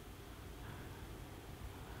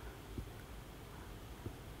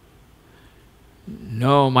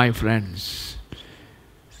 No, my friends.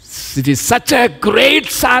 It is such a great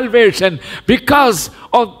salvation because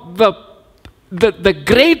of the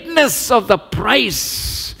greatness of the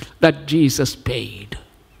price that Jesus paid.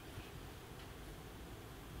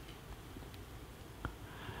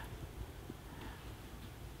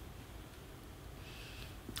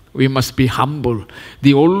 We must be humble.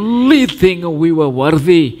 The only thing we were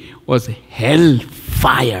worthy was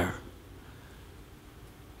hellfire.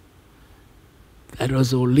 That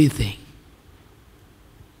was the only thing.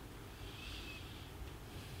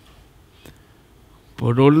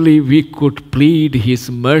 But only we could plead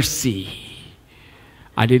His mercy.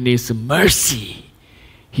 And in His mercy,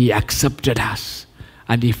 He accepted us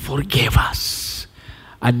and He forgave us.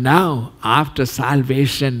 And now, after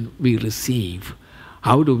salvation we receive,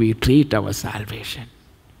 how do we treat our salvation?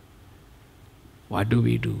 What do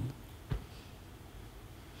we do?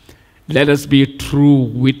 Let us be true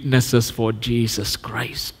witnesses for Jesus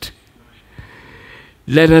Christ.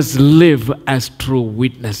 Let us live as true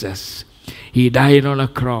witnesses. He died on a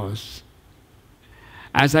cross.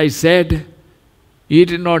 As I said, He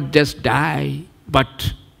did not just die,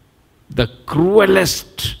 but the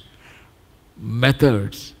cruelest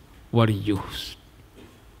methods were used.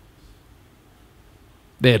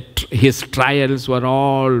 His trials were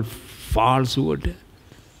all falsehood.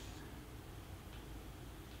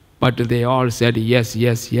 But they all said, yes,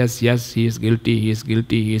 yes, yes, yes, He is guilty, He is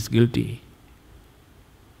guilty, He is guilty.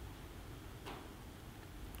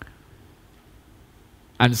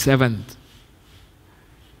 And seventh,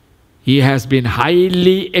 He has been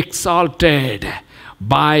highly exalted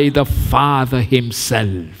by the Father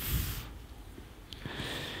Himself.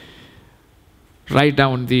 Write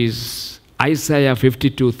down these. Isaiah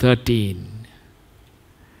 52:13.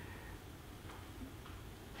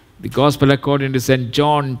 The Gospel according to St.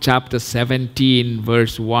 John chapter 17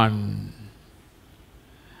 verse 1.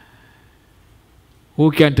 Who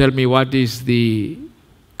can tell me what is the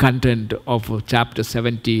content of chapter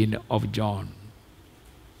 17 of John?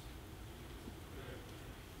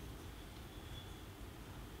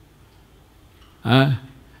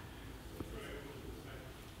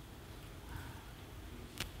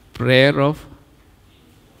 Prayer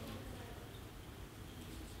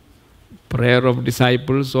of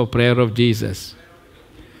disciples or prayer of Jesus?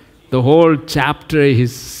 The whole chapter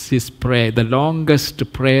is his prayer, the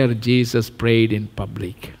longest prayer Jesus prayed in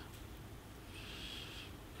public.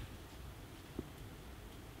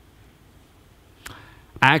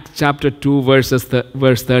 Acts chapter 2 verse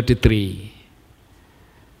 33.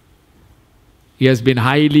 He has been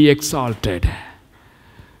highly exalted.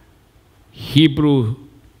 Hebrew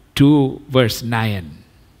 2 verse 9.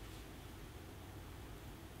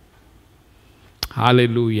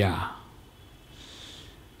 Hallelujah.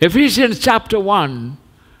 Ephesians chapter 1,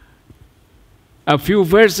 a few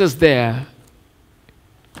verses there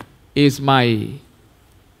is my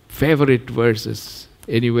favorite verses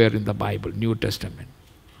anywhere in the Bible, New Testament.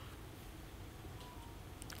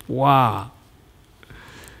 Wow.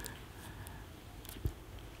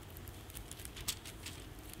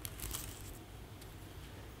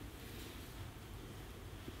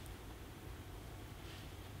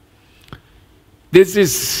 This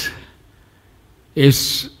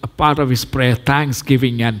is a part of his prayer,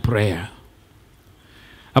 thanksgiving and prayer.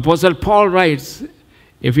 Apostle Paul writes,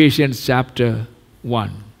 Ephesians chapter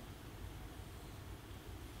 1.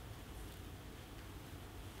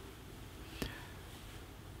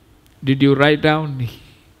 Did you write down?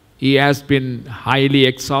 He has been highly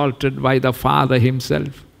exalted by the Father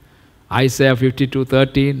himself. Isaiah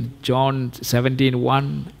 52:13, John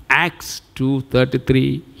 17:1, Acts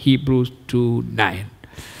 2:33, Hebrews 2:9.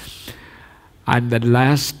 And the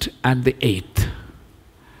last and the eighth,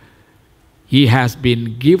 he has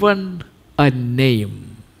been given a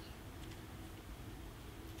name.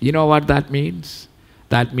 You know what that means?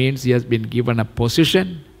 That means he has been given a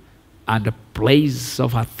position and a place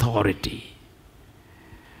of authority.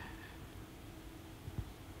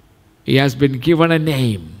 He has been given a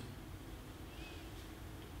name,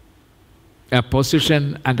 a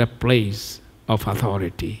position and a place of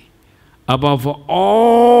authority above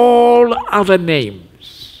all other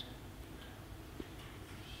names.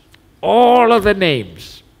 All other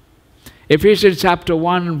names. Ephesians chapter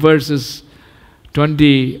 1 verses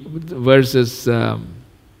 20,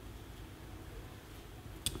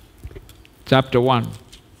 chapter 1,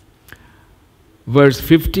 verse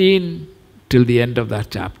 15 till the end of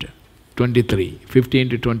that chapter, 23, 15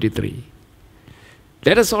 to 23.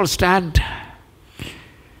 Let us all stand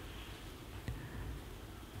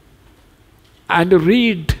and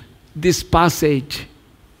read this passage.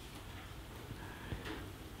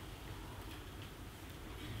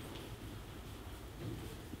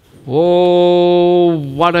 Oh,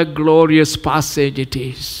 what a glorious passage it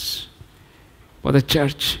is for the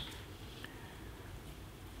church.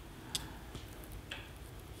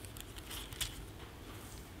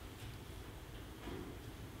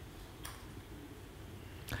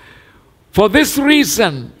 For this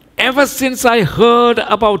reason, ever since I heard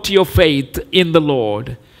about your faith in the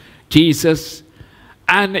Lord Jesus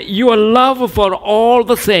and your love for all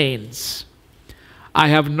the saints, I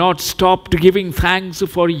have not stopped giving thanks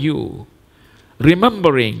for you,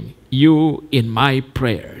 remembering you in my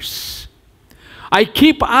prayers. I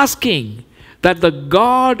keep asking that the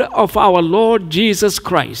God of our Lord Jesus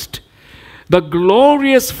Christ, the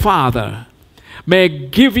glorious Father, may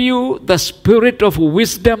give you the spirit of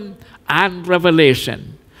wisdom and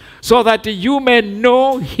revelation, so that you may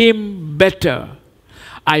know him better.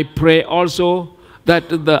 I pray also that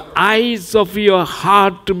the eyes of your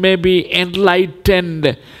heart may be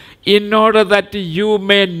enlightened, in order that you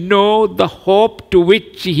may know the hope to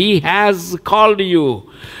which he has called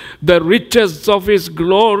you, the riches of his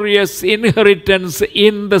glorious inheritance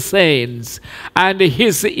in the saints, and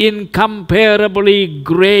his incomparably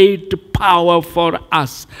great power for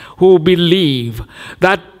us who believe.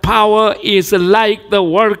 That power is like the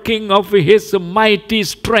working of his mighty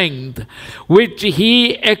strength, which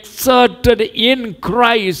he exerted in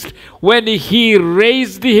Christ when he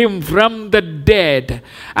raised him from the dead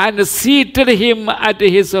and seated him at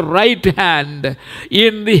his right hand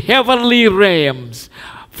in the heavenly realms,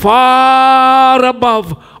 far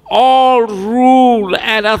above all rule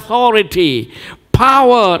and authority,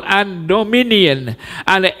 power and dominion,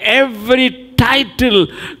 and every title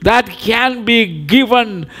that can be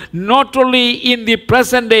given, not only in the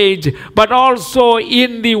present age but also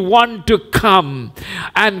in the one to come.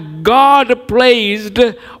 And God placed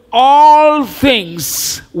all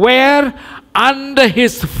things where under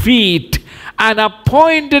his feet, and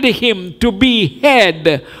appointed him to be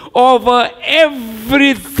head over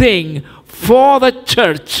everything for the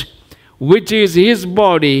church, which is his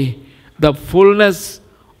body, the fullness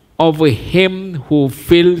of him who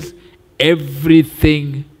fills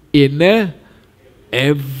everything in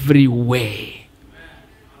every way.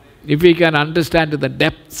 If we can understand the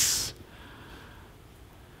depths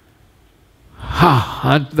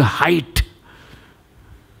and the height,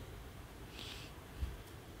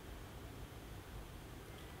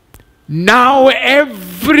 now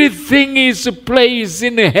everything is placed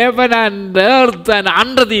in heaven and earth and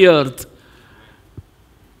under the earth.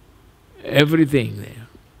 Everything there.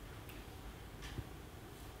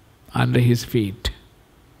 under his feet.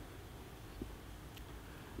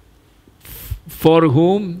 For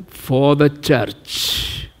whom? For the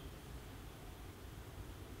church,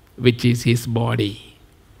 which is his body.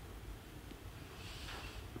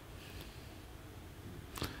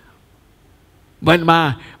 But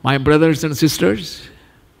my brothers and sisters,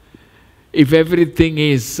 if everything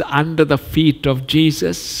is under the feet of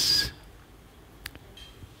Jesus,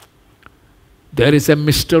 there is a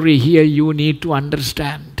mystery here you need to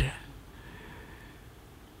understand.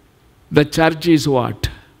 The church is what?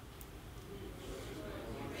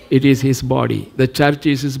 It is his body. The church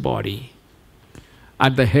is his body.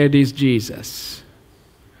 And the head is Jesus.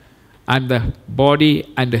 And the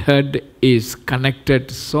body and head is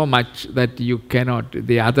connected so much that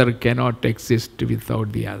the other cannot exist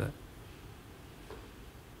without the other.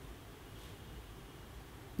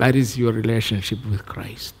 That is your relationship with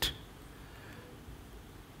Christ.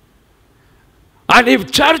 And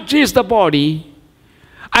if church is the body,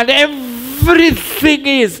 and everything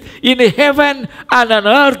is in heaven and on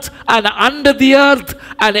earth and under the earth,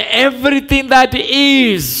 and everything that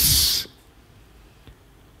is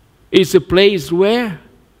placed where?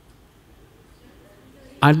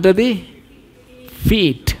 Under the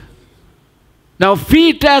feet. Now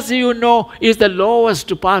feet, as you know, is the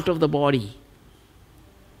lowest part of the body.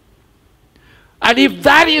 And if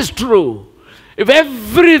that is true, if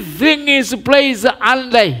everything is placed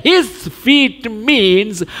under his feet,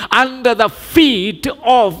 means under the feet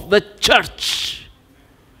of the church.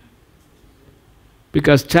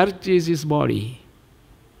 Because church is his body.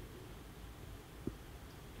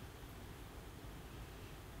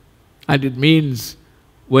 And it means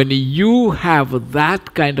when you have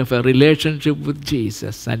that kind of a relationship with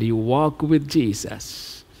Jesus and you walk with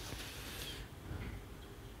Jesus,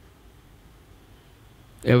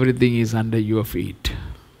 everything is under your feet.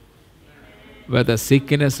 Whether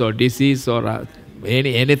sickness or disease or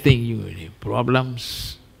anything,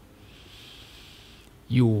 problems,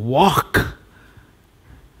 you walk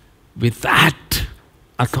with that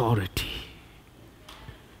authority.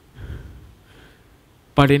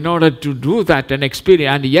 But in order to do that and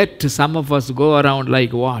experience, and yet some of us go around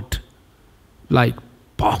like what? Like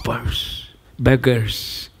paupers,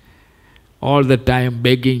 beggars, all the time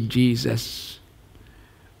begging Jesus.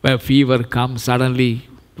 Where fever comes, suddenly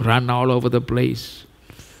run all over the place.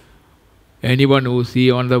 Anyone who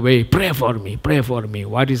see on the way, pray for me, pray for me.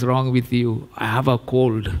 What is wrong with you? I have a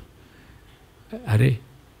cold. Are?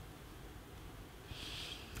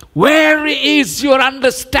 Where is your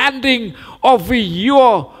understanding of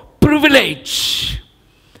your privilege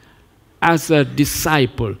as a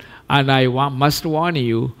disciple? And I must warn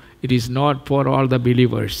you, it is not for all the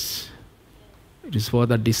believers. It is for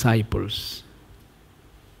the disciples.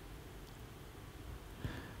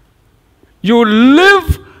 You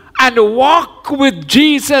live and walk with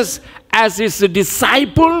Jesus as his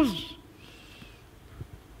disciple.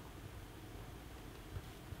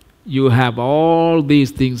 You have all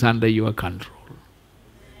these things under your control.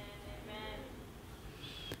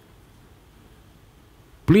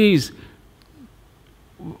 Please,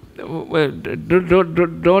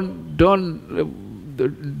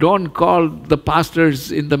 don't call the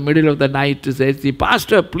pastors in the middle of the night to say,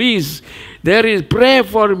 Pastor, please, pray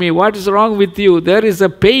for me. What is wrong with you? There is a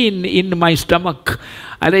pain in my stomach.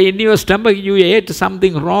 And in your stomach you ate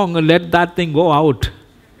something wrong. Let that thing go out.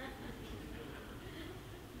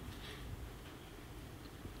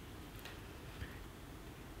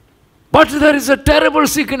 But there is a terrible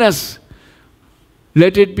sickness.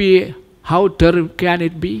 Let it be. How terrible can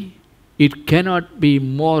it be? It cannot be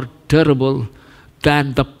more terrible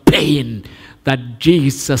than the pain that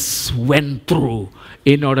Jesus went through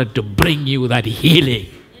in order to bring you that healing.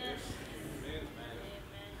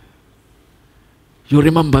 You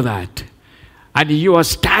remember that. And you are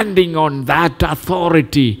standing on that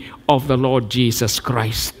authority of the Lord Jesus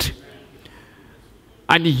Christ.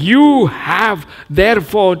 And you have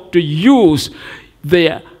therefore to use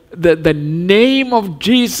the name of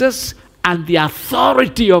Jesus and the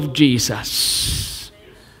authority of Jesus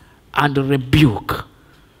and rebuke.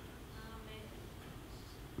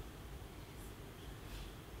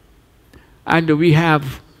 And we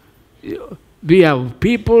have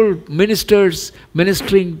people, ministers,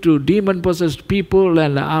 ministering to demon-possessed people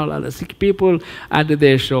and all other sick people, and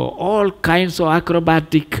they show all kinds of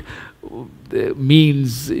acrobatic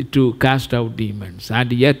means to cast out demons.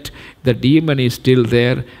 And yet the demon is still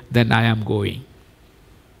there, then I am going.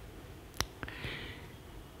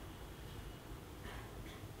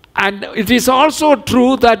 And it is also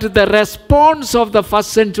true that the response of the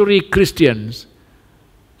first century Christians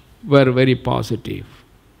were very positive.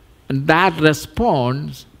 And that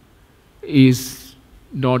response is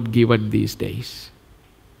not given these days.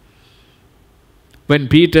 When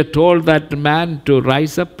Peter told that man to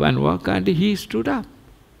rise up and walk, and he stood up.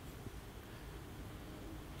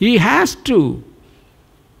 He has to.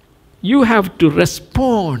 You have to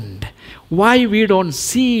respond. Why we don't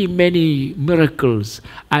see many miracles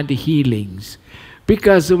and healings?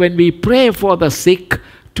 Because when we pray for the sick,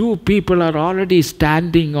 2 people are already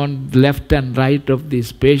standing on the left and right of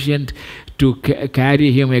this patient to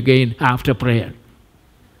carry him again after prayer.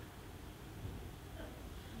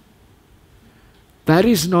 That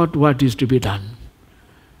is not what is to be done.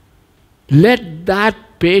 Let that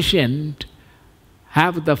patient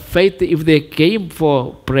have the faith. If they came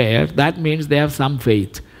for prayer, that means they have some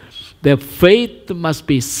faith. Their faith must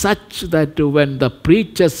be such that when the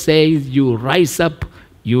preacher says you rise up,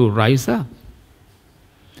 you rise up.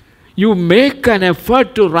 You make an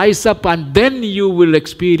effort to rise up, and then you will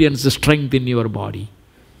experience the strength in your body.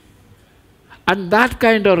 And that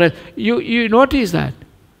kind of, you notice that.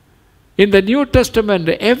 In the New Testament,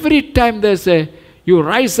 every time they say, you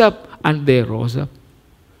rise up, and they rose up.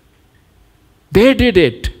 They did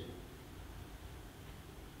it.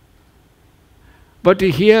 But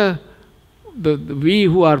here, we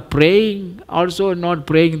who are praying also not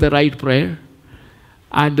praying the right prayer.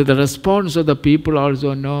 And the response of the people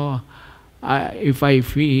also know, if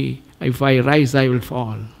I rise, I will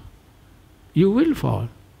fall. You will fall,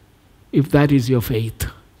 if that is your faith.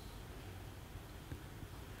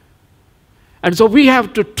 And so we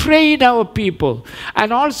have to train our people.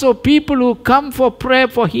 And also people who come for prayer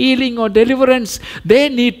for healing or deliverance, they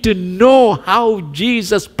need to know how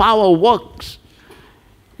Jesus' power works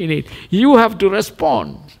in it. You have to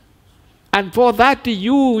respond. And for that,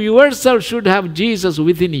 you yourself should have Jesus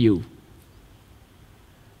within you.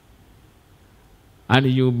 And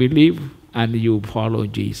you believe and you follow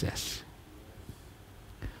Jesus.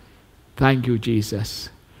 Thank you, Jesus.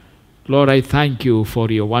 Lord, I thank you for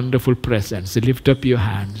your wonderful presence. Lift up your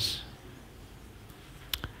hands.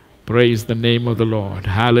 Praise the name of the Lord.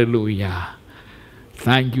 Hallelujah.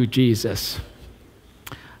 Thank you, Jesus.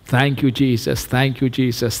 Thank you, Jesus. Thank you,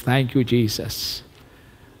 Jesus. Thank you, Jesus.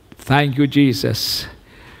 Thank you, Jesus.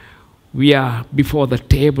 We are before the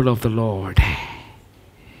table of the Lord.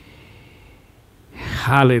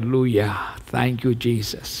 Hallelujah. Thank you,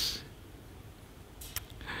 Jesus.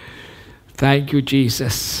 Thank you,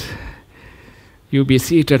 Jesus. You be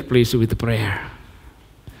seated, please, with prayer.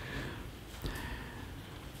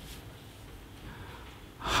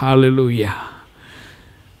 Hallelujah.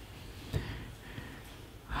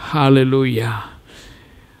 Hallelujah.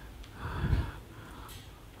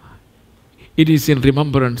 It is in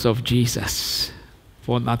remembrance of Jesus,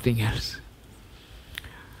 for nothing else.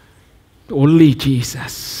 Only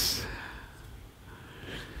Jesus.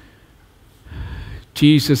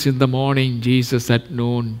 Jesus in the morning, Jesus at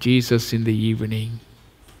noon, Jesus in the evening,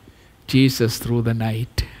 Jesus through the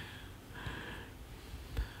night.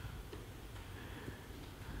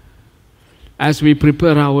 As we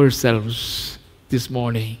prepare ourselves this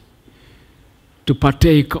morning to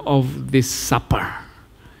partake of this supper,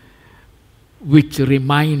 which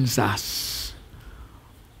reminds us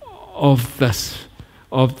of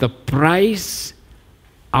the price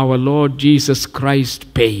our Lord Jesus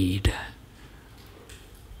Christ paid.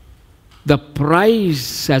 The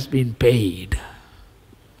price has been paid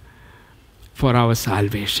for our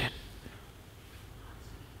salvation.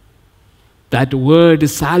 That word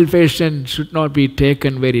salvation should not be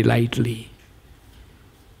taken very lightly.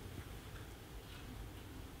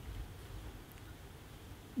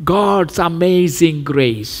 God's amazing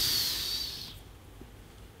grace.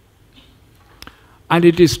 And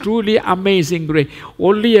it is truly amazing grace.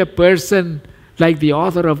 Only a person like the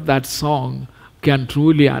author of that song can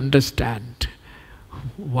truly understand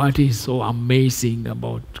what is so amazing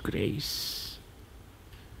about grace.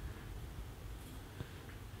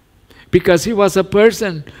 Because he was a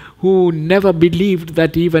person who never believed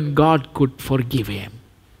that even God could forgive him.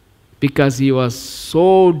 Because he was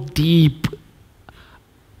so deep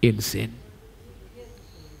in sin.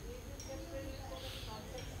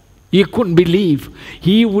 He couldn't believe.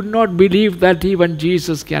 He would not believe that even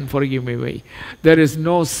Jesus can forgive me away. There is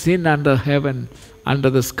no sin under heaven, under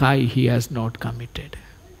the sky he has not committed.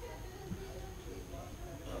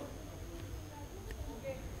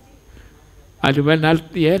 And when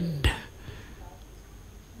at the end,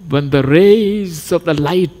 when the rays of the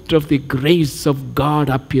light of the grace of God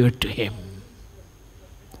appeared to him,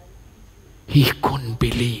 he couldn't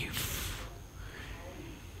believe.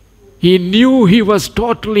 He knew he was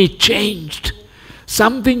totally changed.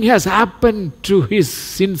 Something has happened to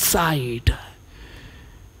his inside.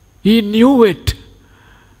 He knew it.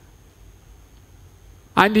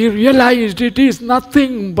 And he realized it is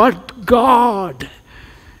nothing but God.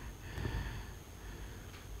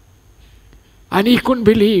 And he couldn't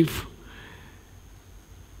believe.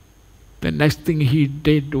 The next thing he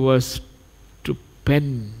did was to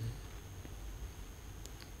pen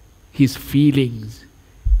his feelings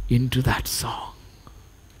into that song.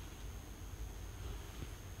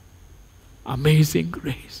 Amazing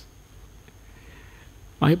grace.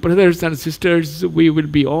 My brothers and sisters, we will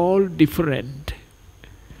be all different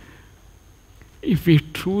if we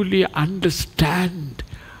truly understand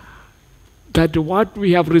that what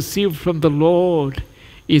we have received from the Lord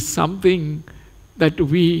is something that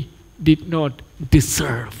we did not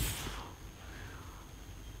deserve.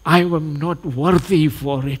 I am not worthy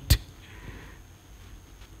for it.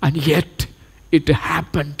 And yet it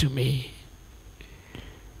happened to me.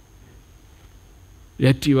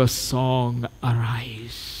 Let your song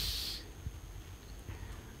arise.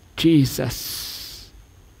 Jesus,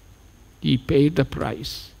 he paid the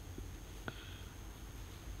price.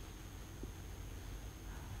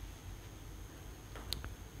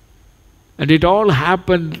 And it all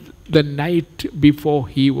happened the night before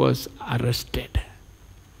he was arrested.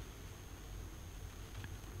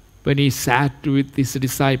 When he sat with his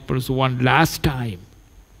disciples one last time.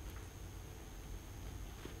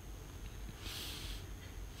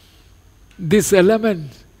 This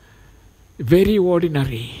element, very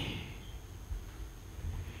ordinary.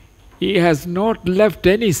 He has not left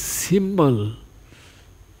any symbol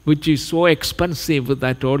which is so expensive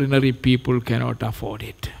that ordinary people cannot afford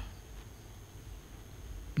it.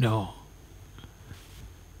 No.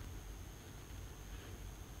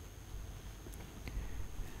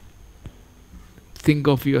 Think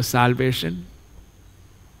of your salvation,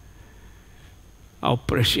 how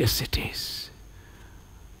precious it is.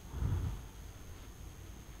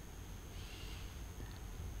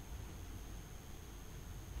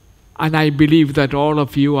 And I believe that all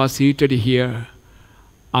of you are seated here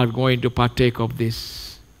are going to partake of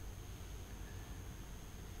this.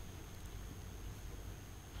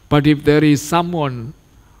 But if there is someone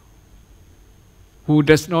who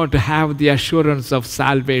does not have the assurance of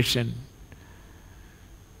salvation,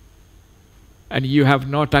 and you have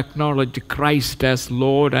not acknowledged Christ as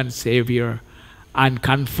Lord and Savior and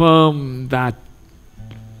confirm that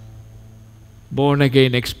born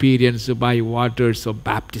again experience by waters of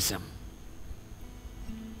baptism,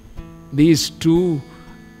 these two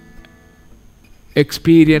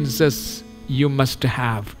experiences you must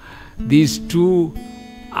have. These two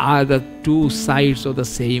are the two sides of the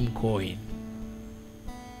same coin.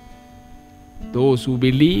 Those who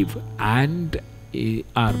believe and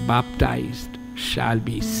are baptized shall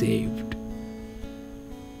be saved.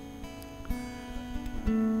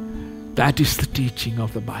 That is the teaching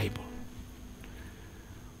of the Bible.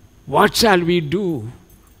 What shall we do,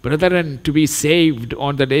 brethren, to be saved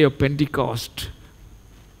on the day of Pentecost?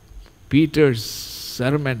 Peter's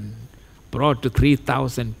sermon brought to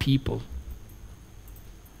 3,000 people.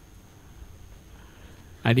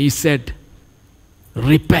 And he said,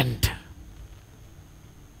 repent.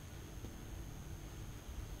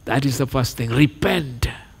 That is the first thing. Repent.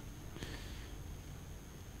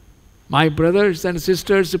 My brothers and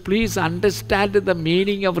sisters, please understand the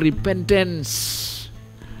meaning of repentance.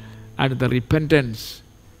 And the repentance,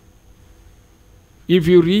 if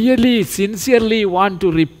you really sincerely want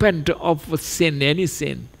to repent of sin, any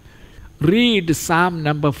sin, read Psalm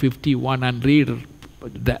number 51 and read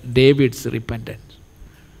David's repentance.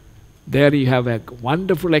 There you have a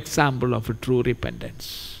wonderful example of a true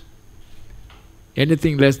repentance.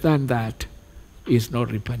 Anything less than that is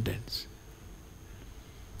not repentance.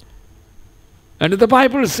 And the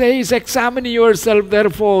Bible says, examine yourself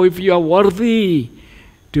therefore if you are worthy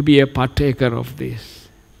to be a partaker of this.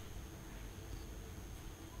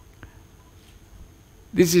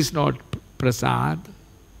 This is not prasad.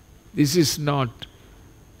 This is not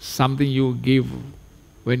something you give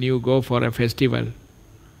when you go for a festival.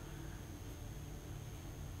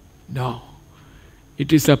 No.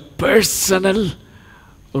 It is a personal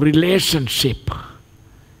relationship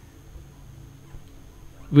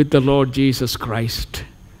with the Lord Jesus Christ.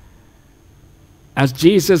 As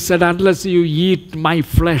Jesus said, unless you eat my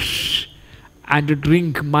flesh and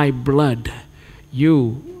drink my blood,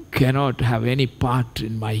 you cannot have any part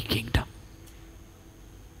in my kingdom.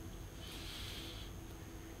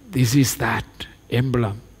 This is that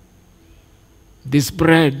emblem. This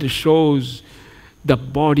bread shows the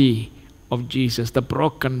body of Jesus, the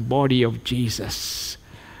broken body of Jesus.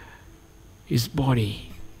 His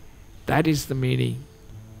body. That is the meaning.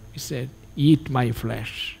 He said, eat my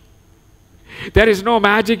flesh. There is no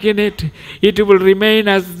magic in it. It will remain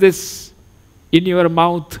as this in your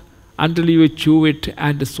mouth until you chew it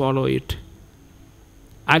and swallow it.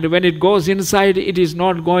 And when it goes inside, it is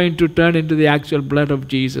not going to turn into the actual blood of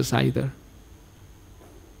Jesus either.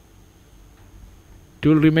 It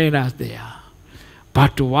will remain as they are.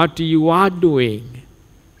 But what you are doing,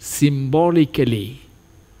 symbolically,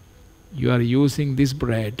 you are using this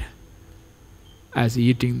bread as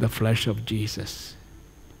eating the flesh of Jesus.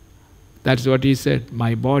 That's what he said.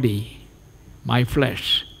 My body, my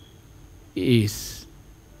flesh is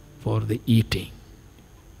for the eating.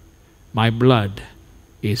 My blood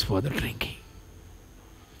is for the drinking.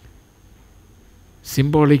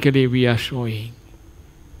 Symbolically, we are showing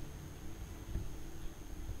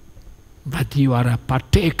that you are a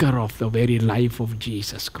partaker of the very life of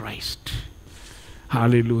Jesus Christ.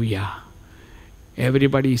 Hallelujah.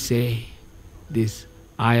 Everybody say this,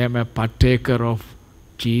 I am a partaker of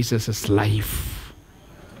Jesus' life.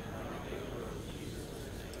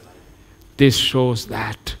 This shows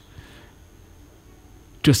that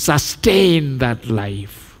to sustain that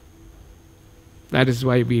life, that is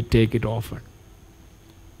why we take it often.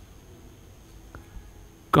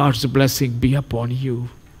 God's blessing be upon you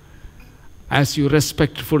as you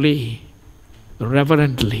respectfully,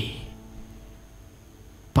 reverently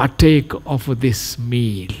partake of this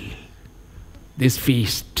meal, this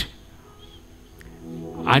feast.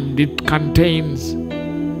 And it contains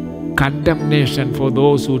condemnation for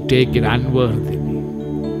those who take it unworthily.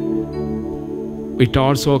 It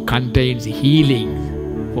also contains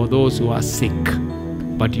healing for those who are sick,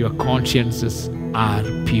 but your consciences are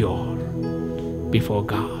pure before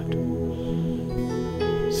God.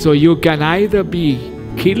 So you can either be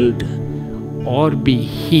killed or be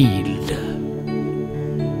healed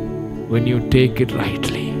when you take it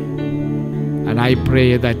rightly. And I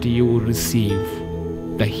pray that you receive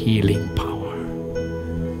the healing power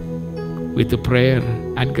with the prayer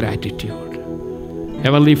and gratitude.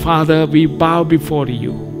 Heavenly Father, we bow before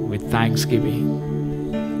you with thanksgiving.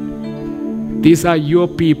 These are your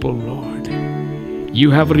people, Lord. You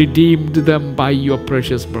have redeemed them by your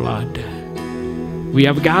precious blood. We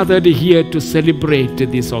have gathered here to celebrate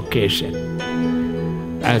this occasion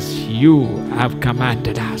as you have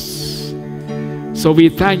commanded us. So we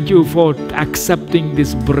thank you for accepting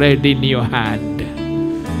this bread in your hand.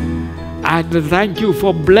 And thank you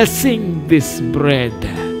for blessing this bread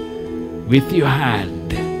with your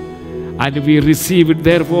hand. And we receive it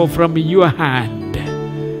therefore from your hand,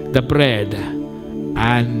 the bread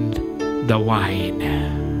and the wine,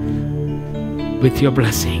 with your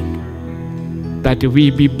blessing, that we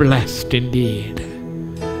be blessed indeed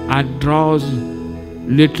and draws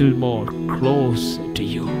little more close to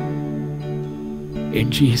you. In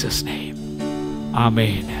Jesus' name,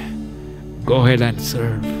 amen. Go ahead and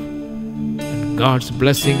serve. And God's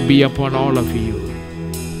blessing be upon all of you.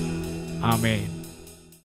 Amen.